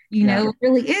 It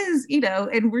really is,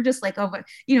 and we're just like, oh, but,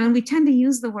 and we tend to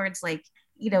use the words like,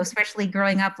 especially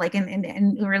growing up, like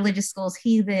in religious schools,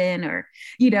 heathen, or,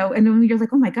 and then you're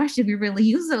like, oh my gosh, did we really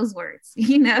use those words,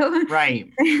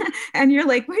 Right. And you're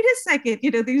like, wait a second,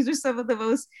 these are some of the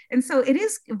most, and so it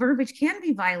is, verbiage can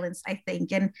be violence, I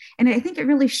think. And I think it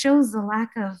really shows the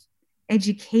lack of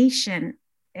education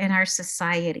in our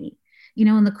society.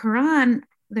 In the Quran,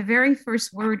 the very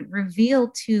first word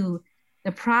revealed to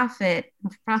the Prophet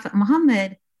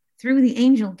Muhammad through the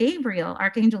angel Gabriel,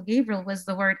 Archangel Gabriel, was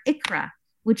the word ikra,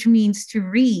 which means to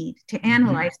read, to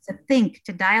analyze, to think,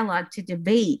 to dialogue, to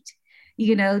debate,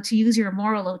 to use your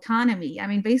moral autonomy. I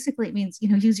mean, basically it means,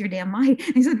 use your damn mind.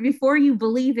 He said, before you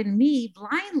believe in me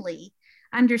blindly,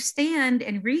 understand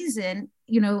and reason,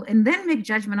 and then make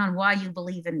judgment on why you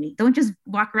believe in me. Don't just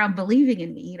walk around believing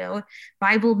in me.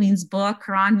 Bible means book,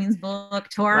 Quran means book,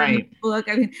 Torah means book.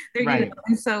 I mean,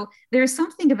 and so there's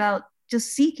something about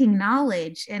just seeking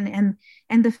knowledge, and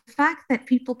the fact that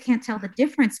people can't tell the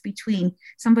difference between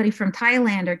somebody from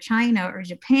Thailand or China or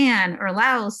Japan or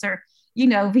Laos or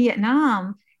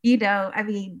Vietnam. I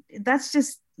mean, that's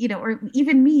just, or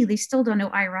even me, they still don't know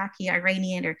Iraqi,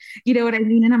 Iranian, or, what I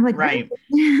mean? And I'm like, right.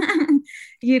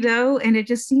 and it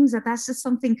just seems that that's just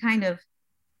something kind of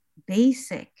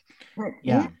basic. But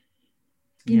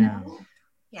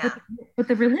but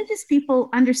the religious people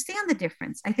understand the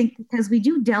difference, I think, because we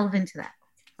do delve into that.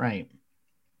 Right.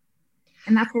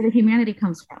 And that's where the humanity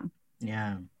comes from.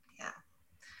 Yeah.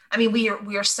 I mean, we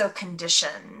are so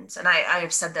conditioned, and I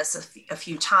have said this a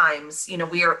few times.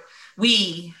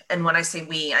 We, and when I say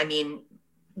we, I mean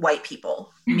white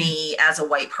people. Me as a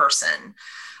white person.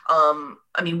 I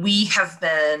mean, we have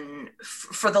been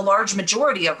for the large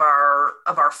majority of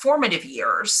our formative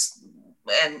years,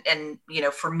 and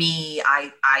for me,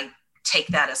 I take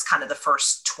that as kind of the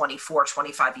first 24,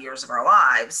 25 years of our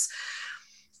lives.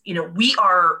 We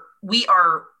are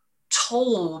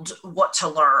told what to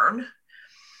learn.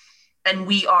 and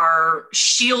we are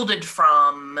shielded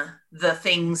from the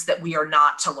things that we are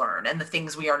not to learn and the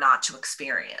things we are not to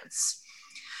experience.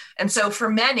 And so for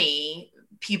many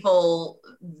people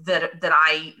that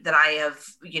I have,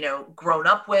 you know, grown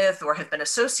up with or have been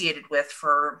associated with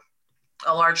for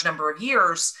a large number of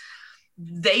years,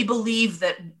 they believe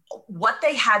that what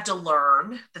they had to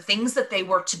learn, the things that they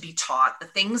were to be taught, the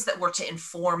things that were to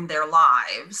inform their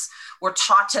lives, were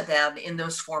taught to them in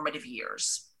those formative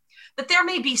years. That there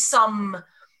may be some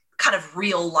kind of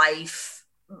real life,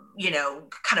 you know,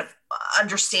 kind of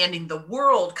understanding the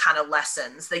world kind of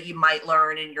lessons that you might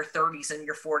learn in your 30s and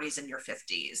your 40s and your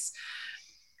 50s.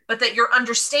 But that your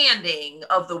understanding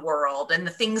of the world and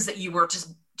the things that you were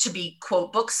to be,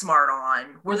 quote, book smart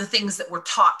on were the things that were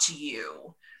taught to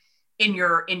you in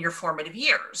your formative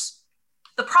years.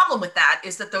 The problem with that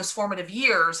is that those formative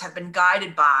years have been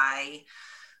guided by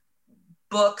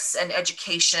books and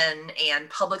education and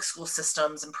public school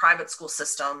systems and private school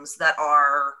systems that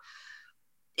are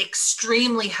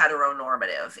extremely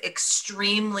heteronormative,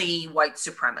 extremely white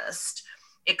supremacist,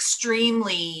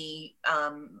 extremely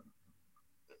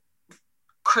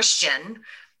Christian,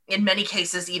 in many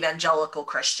cases evangelical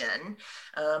Christian,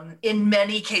 in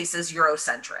many cases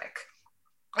Eurocentric.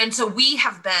 And so we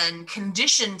have been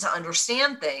conditioned to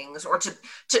understand things, or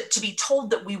to be told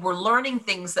that we were learning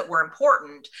things that were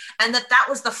important, and that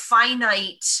was the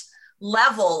finite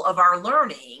level of our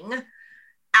learning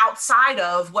outside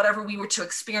of whatever we were to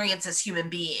experience as human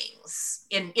beings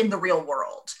in the real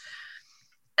world.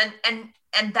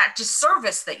 And that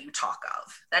disservice that you talk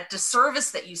of, that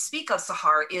disservice that you speak of,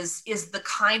 Sahar, is the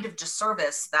kind of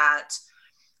disservice that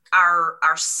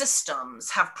our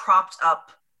systems have propped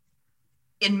up,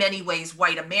 in many ways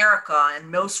white America,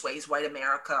 and most ways white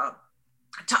America,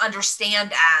 to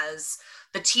understand as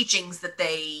the teachings that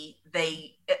they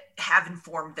have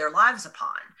informed their lives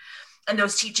upon. And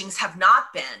those teachings have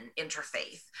not been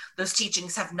interfaith. Those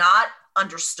teachings have not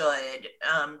understood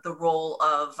the role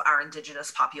of our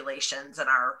indigenous populations and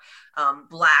our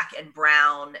Black and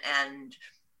brown and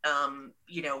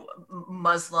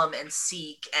Muslim and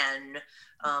Sikh and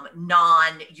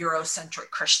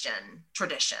non-Eurocentric Christian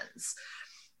traditions.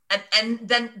 And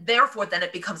then therefore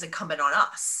it becomes incumbent on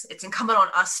us. It's incumbent on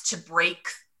us to break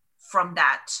from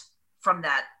that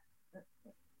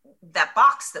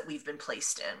box that we've been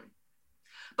placed in.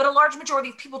 But a large majority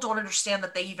of people don't understand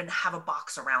that they even have a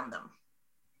box around them.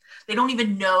 They don't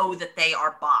even know that they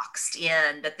are boxed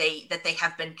in, that they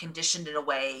have been conditioned in a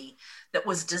way that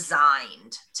was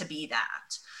designed to be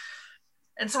that.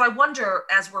 And so I wonder,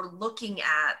 as we're looking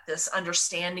at this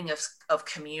understanding of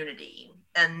community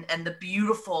and the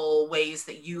beautiful ways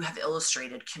that you have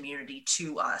illustrated community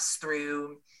to us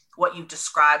through what you've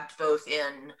described, both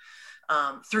in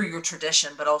through your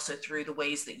tradition, but also through the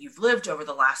ways that you've lived over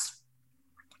the last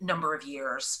number of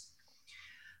years,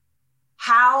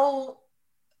 how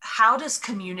does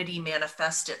community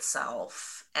manifest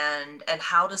itself, and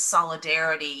how does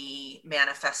solidarity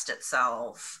manifest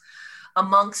itself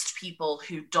amongst people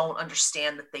who don't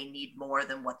understand that they need more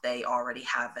than what they already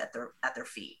have at their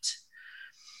feet?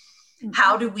 Mm-hmm.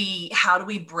 How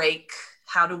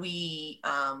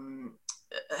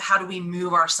do we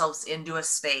move ourselves into a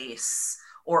space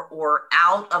or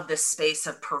out of this space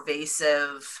of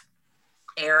pervasive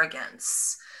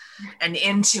arrogance and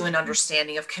into an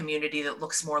understanding of community that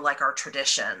looks more like our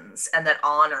traditions and that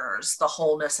honors the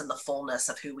wholeness and the fullness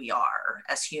of who we are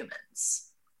as humans?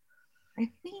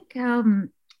 I think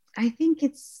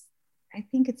it's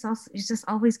also, it's just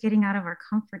always getting out of our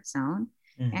comfort zone.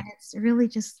 Mm-hmm. And it's really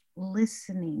just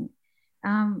listening.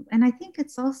 And I think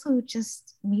it's also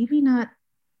just maybe not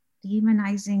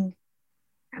demonizing.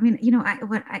 I mean,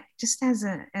 I just as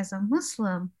a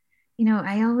Muslim,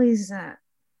 I always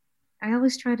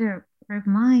try to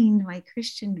remind my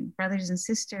Christian brothers and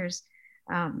sisters,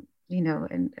 and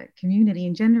community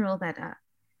in general, that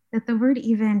the word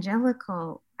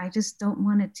evangelical, I just don't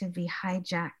want it to be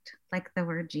hijacked like the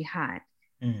word jihad.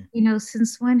 Mm.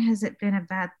 Since when has it been a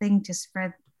bad thing to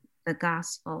spread the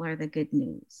gospel or the good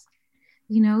news?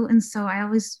 And so I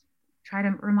always try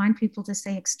to remind people to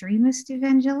say extremist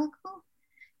evangelical,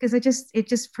 because it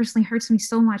just personally hurts me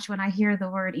so much when I hear the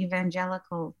word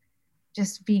evangelical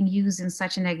just being used in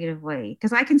such a negative way,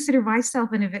 because I consider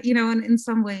myself in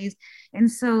some ways. And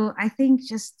so I think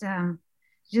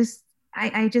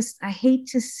I hate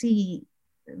to see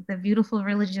the beautiful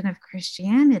religion of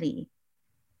Christianity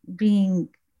being,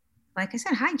 like I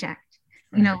said, hijacked,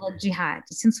 like jihad.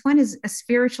 Since when has a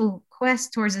spiritual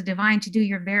quest towards the divine to do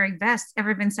your very best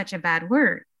ever been such a bad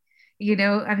word?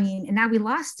 I mean, and now we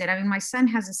lost it. I mean, my son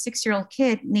has a 6-year-old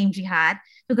kid named Jihad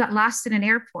who got lost in an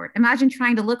airport. Imagine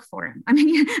trying to look for him. I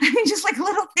mean, just like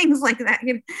little things like that.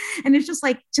 And it's just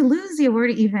like to lose the word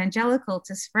evangelical,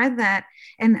 to spread that.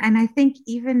 And I think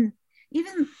even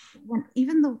the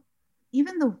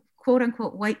quote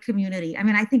unquote white community. I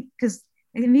mean, I think because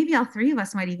maybe all three of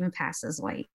us might even pass as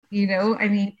white. I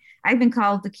mean, I've been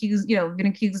been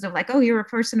accused of like, oh, you're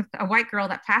a white girl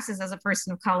that passes as a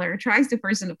person of color, or tries to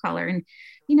person of color. And,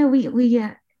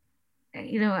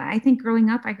 I think growing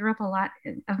up, I grew up a lot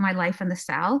of my life in the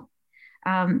South.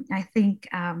 I think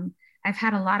I've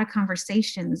had a lot of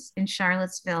conversations in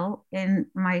Charlottesville in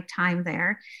my time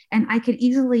there, and I could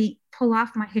easily pull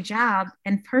off my hijab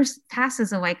and pass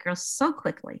as a white girl so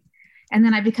quickly. And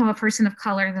then I become a person of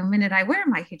color the minute I wear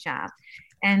my hijab.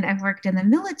 And I've worked in the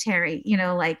military,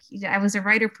 like I was a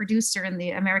writer producer in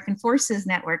the American Forces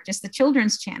Network, just the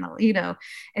children's channel,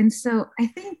 And so I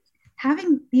think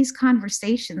having these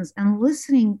conversations and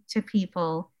listening to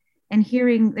people and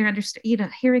hearing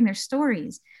hearing their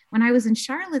stories. When I was in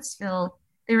Charlottesville,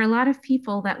 there were a lot of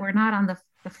people that were not on the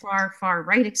far, far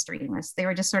right extremists. They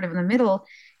were just sort of in the middle.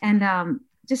 And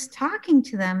just talking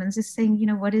to them and just saying,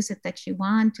 what is it that you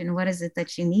want and what is it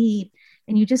that you need?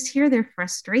 And you just hear their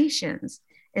frustrations.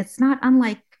 It's not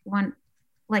unlike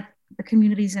like the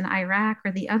communities in Iraq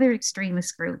or the other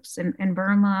extremist groups in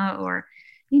Burma, or,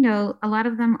 a lot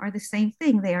of them are the same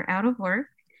thing. They are out of work.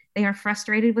 They are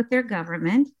frustrated with their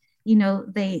government.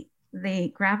 They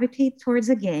gravitate towards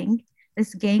a gang.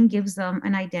 This gang gives them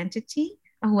an identity,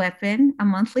 a weapon, a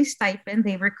monthly stipend.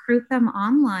 They recruit them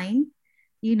online,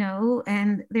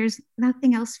 and there's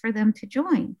nothing else for them to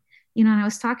join. And I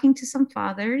was talking to some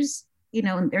fathers,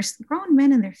 and there's grown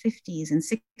men in their 50s and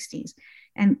 60s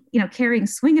and,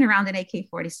 swinging around an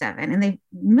AK-47, and they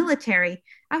military.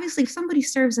 Obviously, if somebody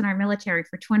serves in our military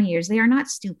for 20 years, they are not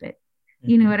stupid.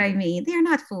 You know what I mean? They are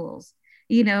not fools,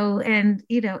 and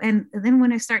then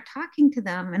when I start talking to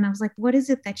them and I was like, what is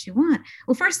it that you want?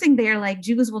 Well, first thing they're like,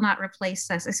 Jews will not replace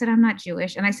us. I said, I'm not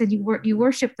Jewish. And I said, you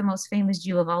worship the most famous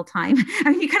Jew of all time.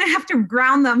 I mean, you kind of have to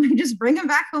ground them and just bring them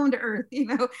back home to earth,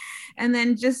 and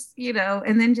then just,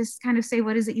 kind of say,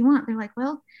 what is it you want? They're like,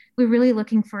 well, we're really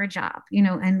looking for a job,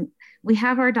 and we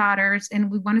have our daughters and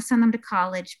we want to send them to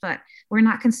college, but we're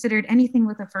not considered anything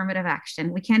with affirmative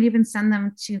action. We can't even send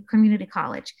them to community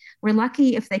college. We're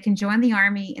lucky if they can join the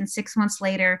army, and 6 months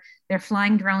later, they're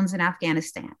flying drones in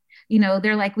Afghanistan.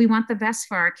 They're like, we want the best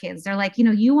for our kids. They're like,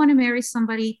 you want to marry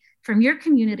somebody from your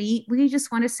community. We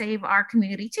just want to save our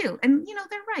community too. And,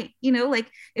 they're right. Like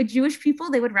Jewish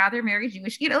people, they would rather marry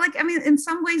Jewish, in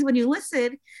some ways when you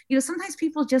listen, sometimes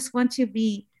people just want to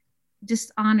be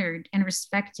just honored and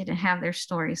respected and have their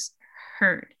stories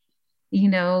heard,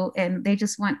 and they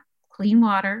just want clean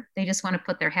water. They just want to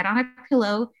put their head on a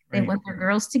pillow. They want their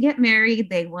girls to get married.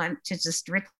 They want to just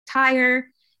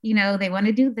retire. They want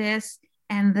to do this.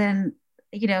 And then,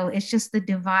 it's just the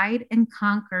divide and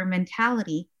conquer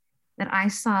mentality that I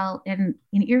saw in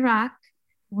Iraq,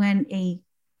 when a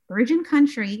virgin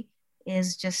country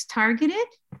is just targeted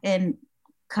and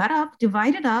cut up,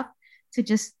 divided up to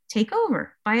just take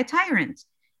over by a tyrant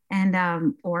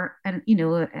and or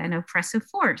an oppressive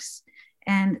force.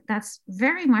 And that's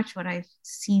very much what I've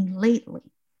seen lately.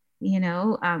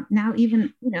 Now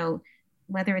even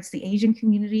whether it's the Asian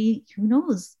community, who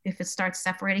knows if it starts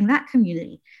separating that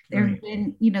community. There have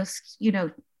been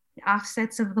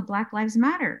offsets of the Black Lives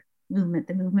Matter movement,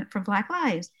 the movement for Black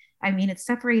lives. I mean, it's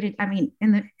separated. I mean,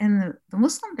 in the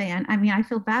Muslim ban, I mean, I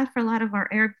feel bad for a lot of our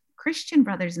Arab Christian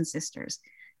brothers and sisters.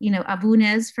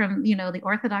 Abunes from, the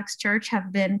Orthodox Church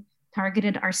have been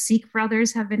targeted. Our Sikh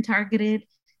brothers have been targeted.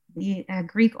 The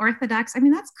Greek Orthodox, I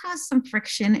mean, that's caused some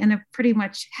friction in a pretty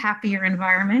much happier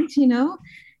environment,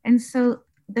 And so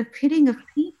the pitting of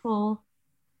people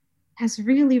has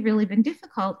really, really been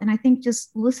difficult. And I think just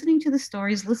listening to the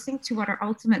stories, listening to what our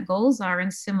ultimate goals are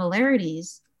and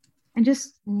similarities, and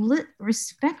just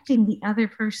respecting the other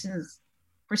person's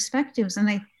perspectives. And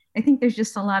I think there's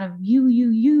just a lot of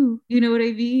you know what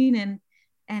I mean?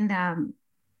 And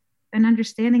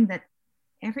understanding that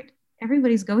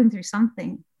everybody's going through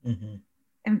something.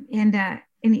 And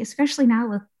especially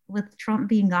now with Trump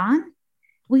being gone,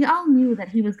 we all knew that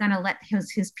he was going to let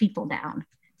his people down.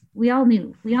 We all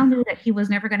knew that he was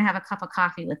never going to have a cup of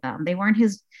coffee with them. They weren't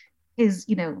his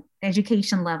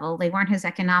education level. They weren't his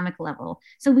economic level.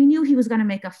 So we knew he was going to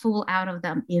make a fool out of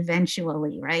them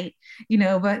eventually, right?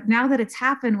 But now that it's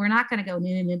happened, we're not going to go,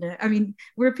 no. I mean,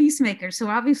 we're peacemakers. So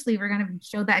obviously we're going to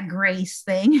show that grace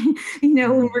thing, and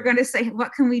we're going to say,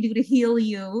 what can we do to heal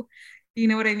you? You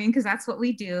know what I mean? Because that's what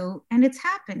we do. And it's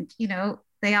happened,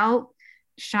 they all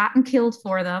shot and killed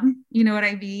for them. You know what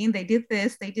I mean? They did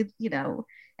this, they did,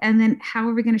 and then how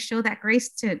are we going to show that grace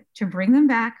to bring them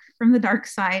back from the dark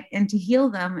side and to heal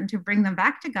them and to bring them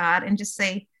back to God and just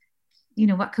say,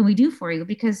 what can we do for you?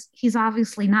 Because he's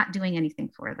obviously not doing anything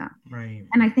for them. Right.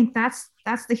 And I think that's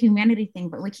the humanity thing,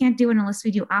 but we can't do it unless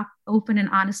we do open and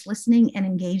honest listening and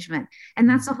engagement. And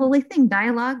that's a holy thing.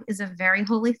 Dialogue is a very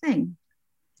holy thing.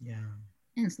 Yeah.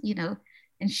 And,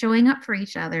 and showing up for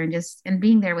each other and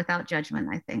being there without judgment,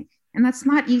 I think. And that's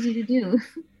not easy to do.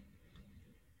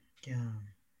 Yeah.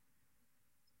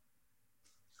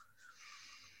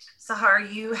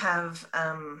 Sahar, you have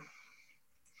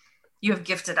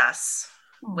gifted us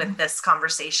with this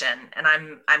conversation, and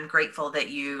I'm grateful that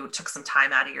you took some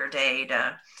time out of your day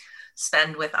to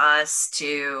spend with us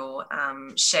to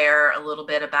share a little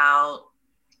bit about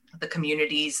the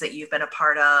communities that you've been a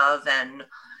part of and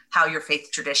how your faith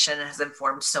tradition has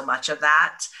informed so much of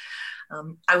that.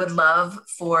 I would love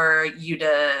for you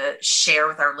to share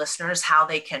with our listeners how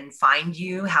they can find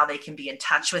you, how they can be in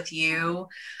touch with you.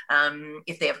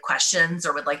 If they have questions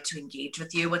or would like to engage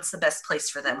with you, what's the best place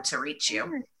for them to reach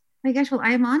you? My gosh, well,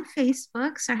 I'm on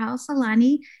Facebook, Sahar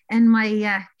Salani, and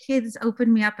my kids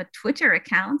opened me up a Twitter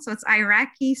account. So it's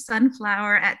Iraqi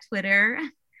Sunflower at Twitter.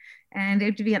 And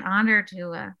it'd be an honor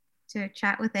to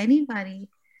chat with anybody.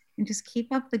 And just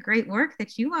keep up the great work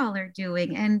that you all are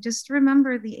doing. And just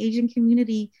remember, the Asian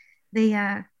community, they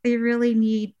really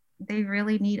need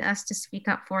us to speak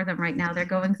up for them right now. They're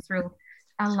going through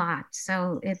a lot.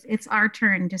 So it's our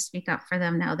turn to speak up for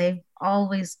them now. They've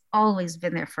always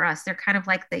been there for us. They're kind of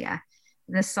like the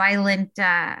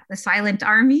silent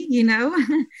army,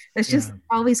 that's just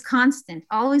always constant.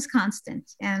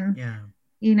 And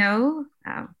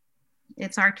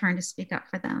it's our turn to speak up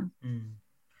for them.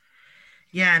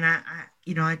 Yeah, and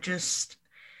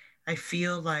I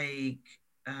feel like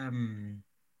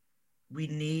we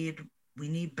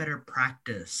need better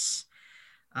practice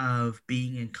of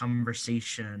being in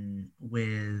conversation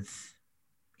with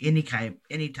any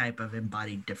type of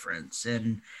embodied difference.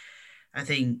 And I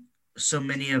think so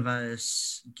many of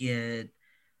us get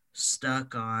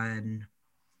stuck on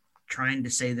trying to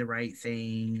say the right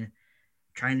thing,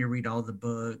 trying to read all the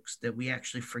books, that we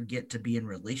actually forget to be in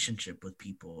relationship with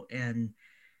people. And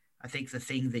I think the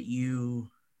thing that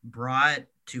you brought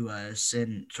to us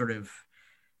and sort of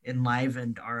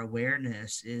enlivened our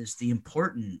awareness is the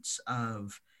importance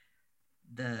of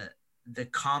the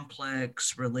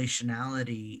complex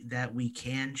relationality that we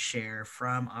can share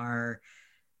from our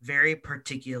very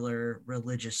particular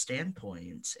religious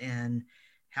standpoints, and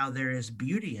how there is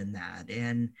beauty in that.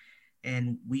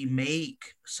 And we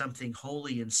make something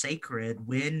holy and sacred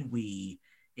when we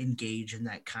engage in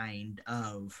that kind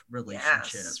of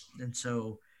relationship. Yes. And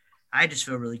so I just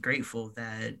feel really grateful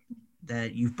that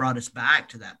you've brought us back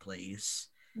to that place.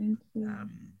 Thank you.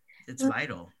 It's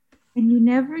vital. And you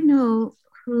never know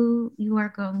who you are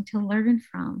going to learn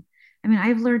from. I mean,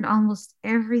 I've learned almost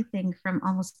everything from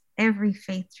almost every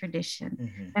faith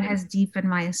tradition that has deepened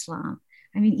my Islam.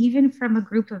 I mean, even from a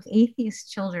group of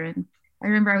atheist children. I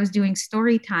remember I was doing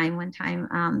story time one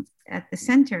time at the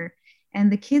center,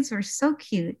 and the kids were so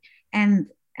cute. And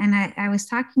I was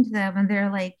talking to them, and they're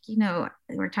like,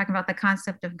 we're talking about the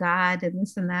concept of God and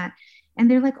this and that. And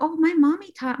they're like, oh, my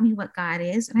mommy taught me what God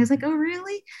is. And I was like, oh,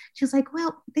 really? She's like,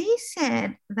 well, they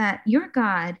said that your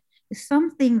God is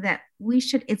something that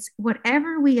it's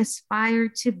whatever we aspire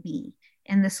to be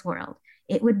in this world.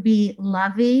 It would be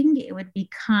loving, it would be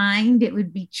kind, it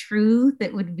would be truth,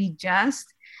 it would be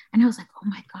just. And I was like, oh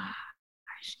my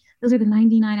gosh, those are the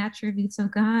 99 attributes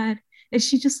of God. And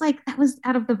she just that was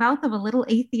out of the mouth of a little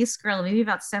atheist girl, maybe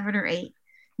about 7 or 8.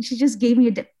 And she just gave me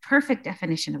a perfect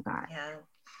definition of God. Yeah.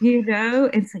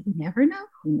 It's like, you never know.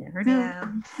 Yeah.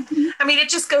 I mean, it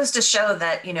just goes to show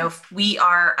that,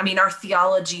 our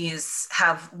theologies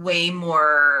have way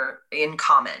more in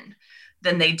common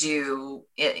than they do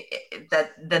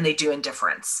in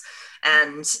difference.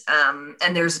 And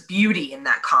there's beauty in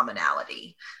that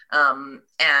commonality.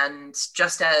 And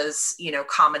just as,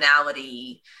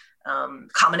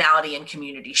 commonality and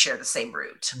community share the same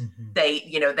root.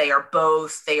 They are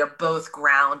both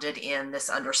grounded in this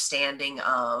understanding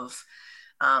of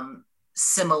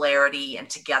similarity and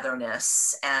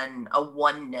togetherness and a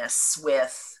oneness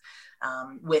with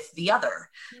the other.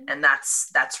 And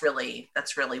that's really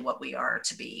what we are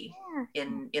to be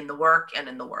in the work and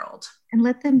in the world. And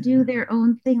let them do their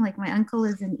own thing. Like my uncle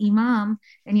is an imam,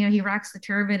 and he rocks the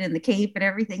turban and the cape and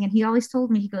everything. And he always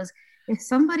told me, he goes, if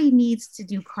somebody needs to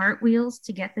do cartwheels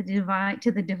to get the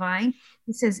divine,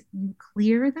 he says, you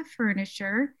clear the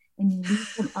furniture and you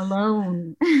leave them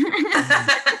alone.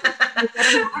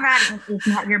 It's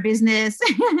not your business.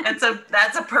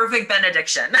 That's a perfect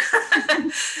benediction.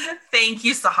 Thank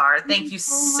you, Sahar. Thank you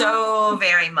so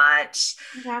very much.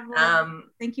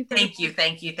 Thank you.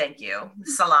 Thank you.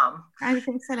 Salam.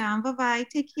 Salam. Bye-bye.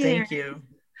 Take care. Thank you.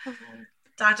 Bye-bye.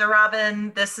 Dr.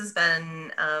 Robin, this has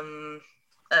been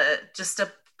just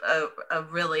a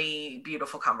really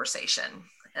beautiful conversation.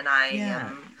 And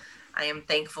I am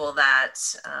thankful that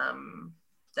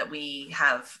that we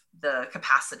have the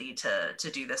capacity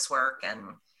to do this work, and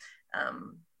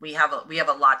we have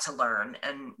a lot to learn,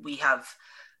 and we have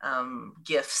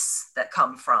gifts that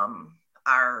come from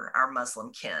our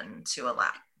Muslim kin to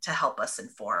help us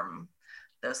inform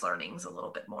those learnings a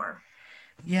little bit more.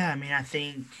 Yeah, I mean, I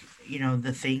think,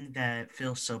 the thing that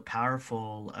feels so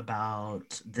powerful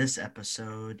about this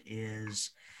episode is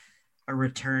a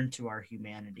return to our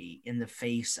humanity in the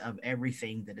face of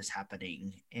everything that is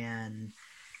happening. And,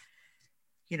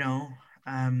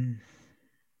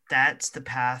 that's the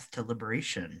path to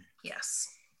liberation. Yes.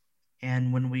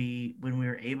 And when we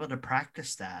were able to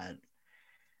practice that,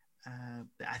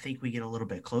 I think we get a little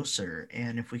bit closer.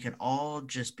 And if we could all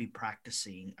just be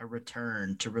practicing a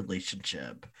return to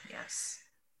relationship, yes,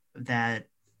 that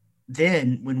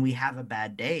then when we have a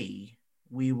bad day,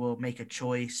 we will make a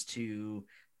choice to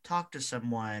talk to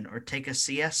someone or take a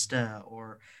siesta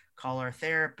or call our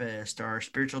therapist or our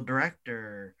spiritual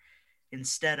director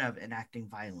instead of enacting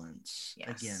violence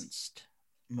against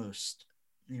most,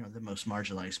 the most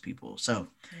marginalized people. So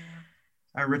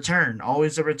a return,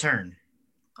 always a return.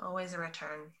 Always a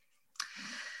return.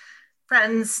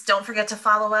 Friends, don't forget to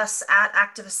follow us at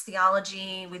Activist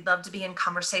Theology. We'd love to be in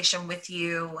conversation with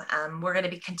you. We're going to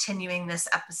be continuing this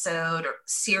episode or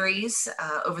series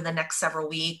over the next several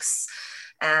weeks.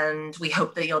 And we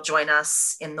hope that you'll join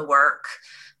us in the work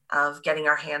of getting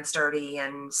our hands dirty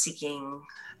and seeking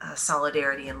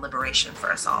solidarity and liberation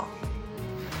for us all.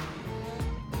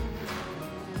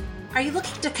 Are you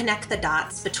looking to connect the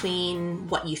dots between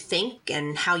what you think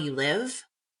and how you live?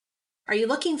 Are you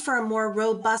looking for a more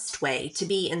robust way to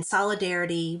be in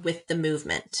solidarity with the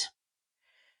movement?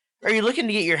 Are you looking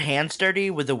to get your hands dirty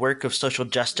with the work of social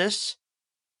justice?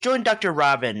 Join Dr.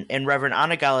 Robin and Reverend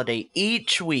Anna Galladay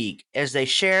each week as they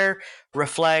share,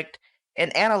 reflect,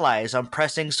 and analyze on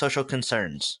pressing social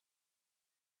concerns.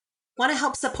 Want to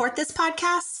help support this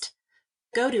podcast?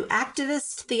 Go to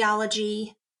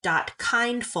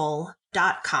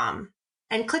activisttheology.kindful.com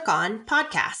and click on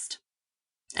podcast.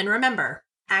 And remember,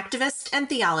 Activist and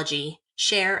Theology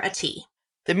share a T.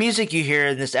 The music you hear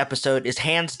in this episode is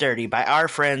Hands Dirty by our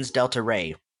friends Delta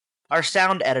Ray. Our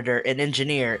sound editor and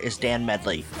engineer is Dan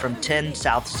Medley from 10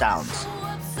 South Sounds.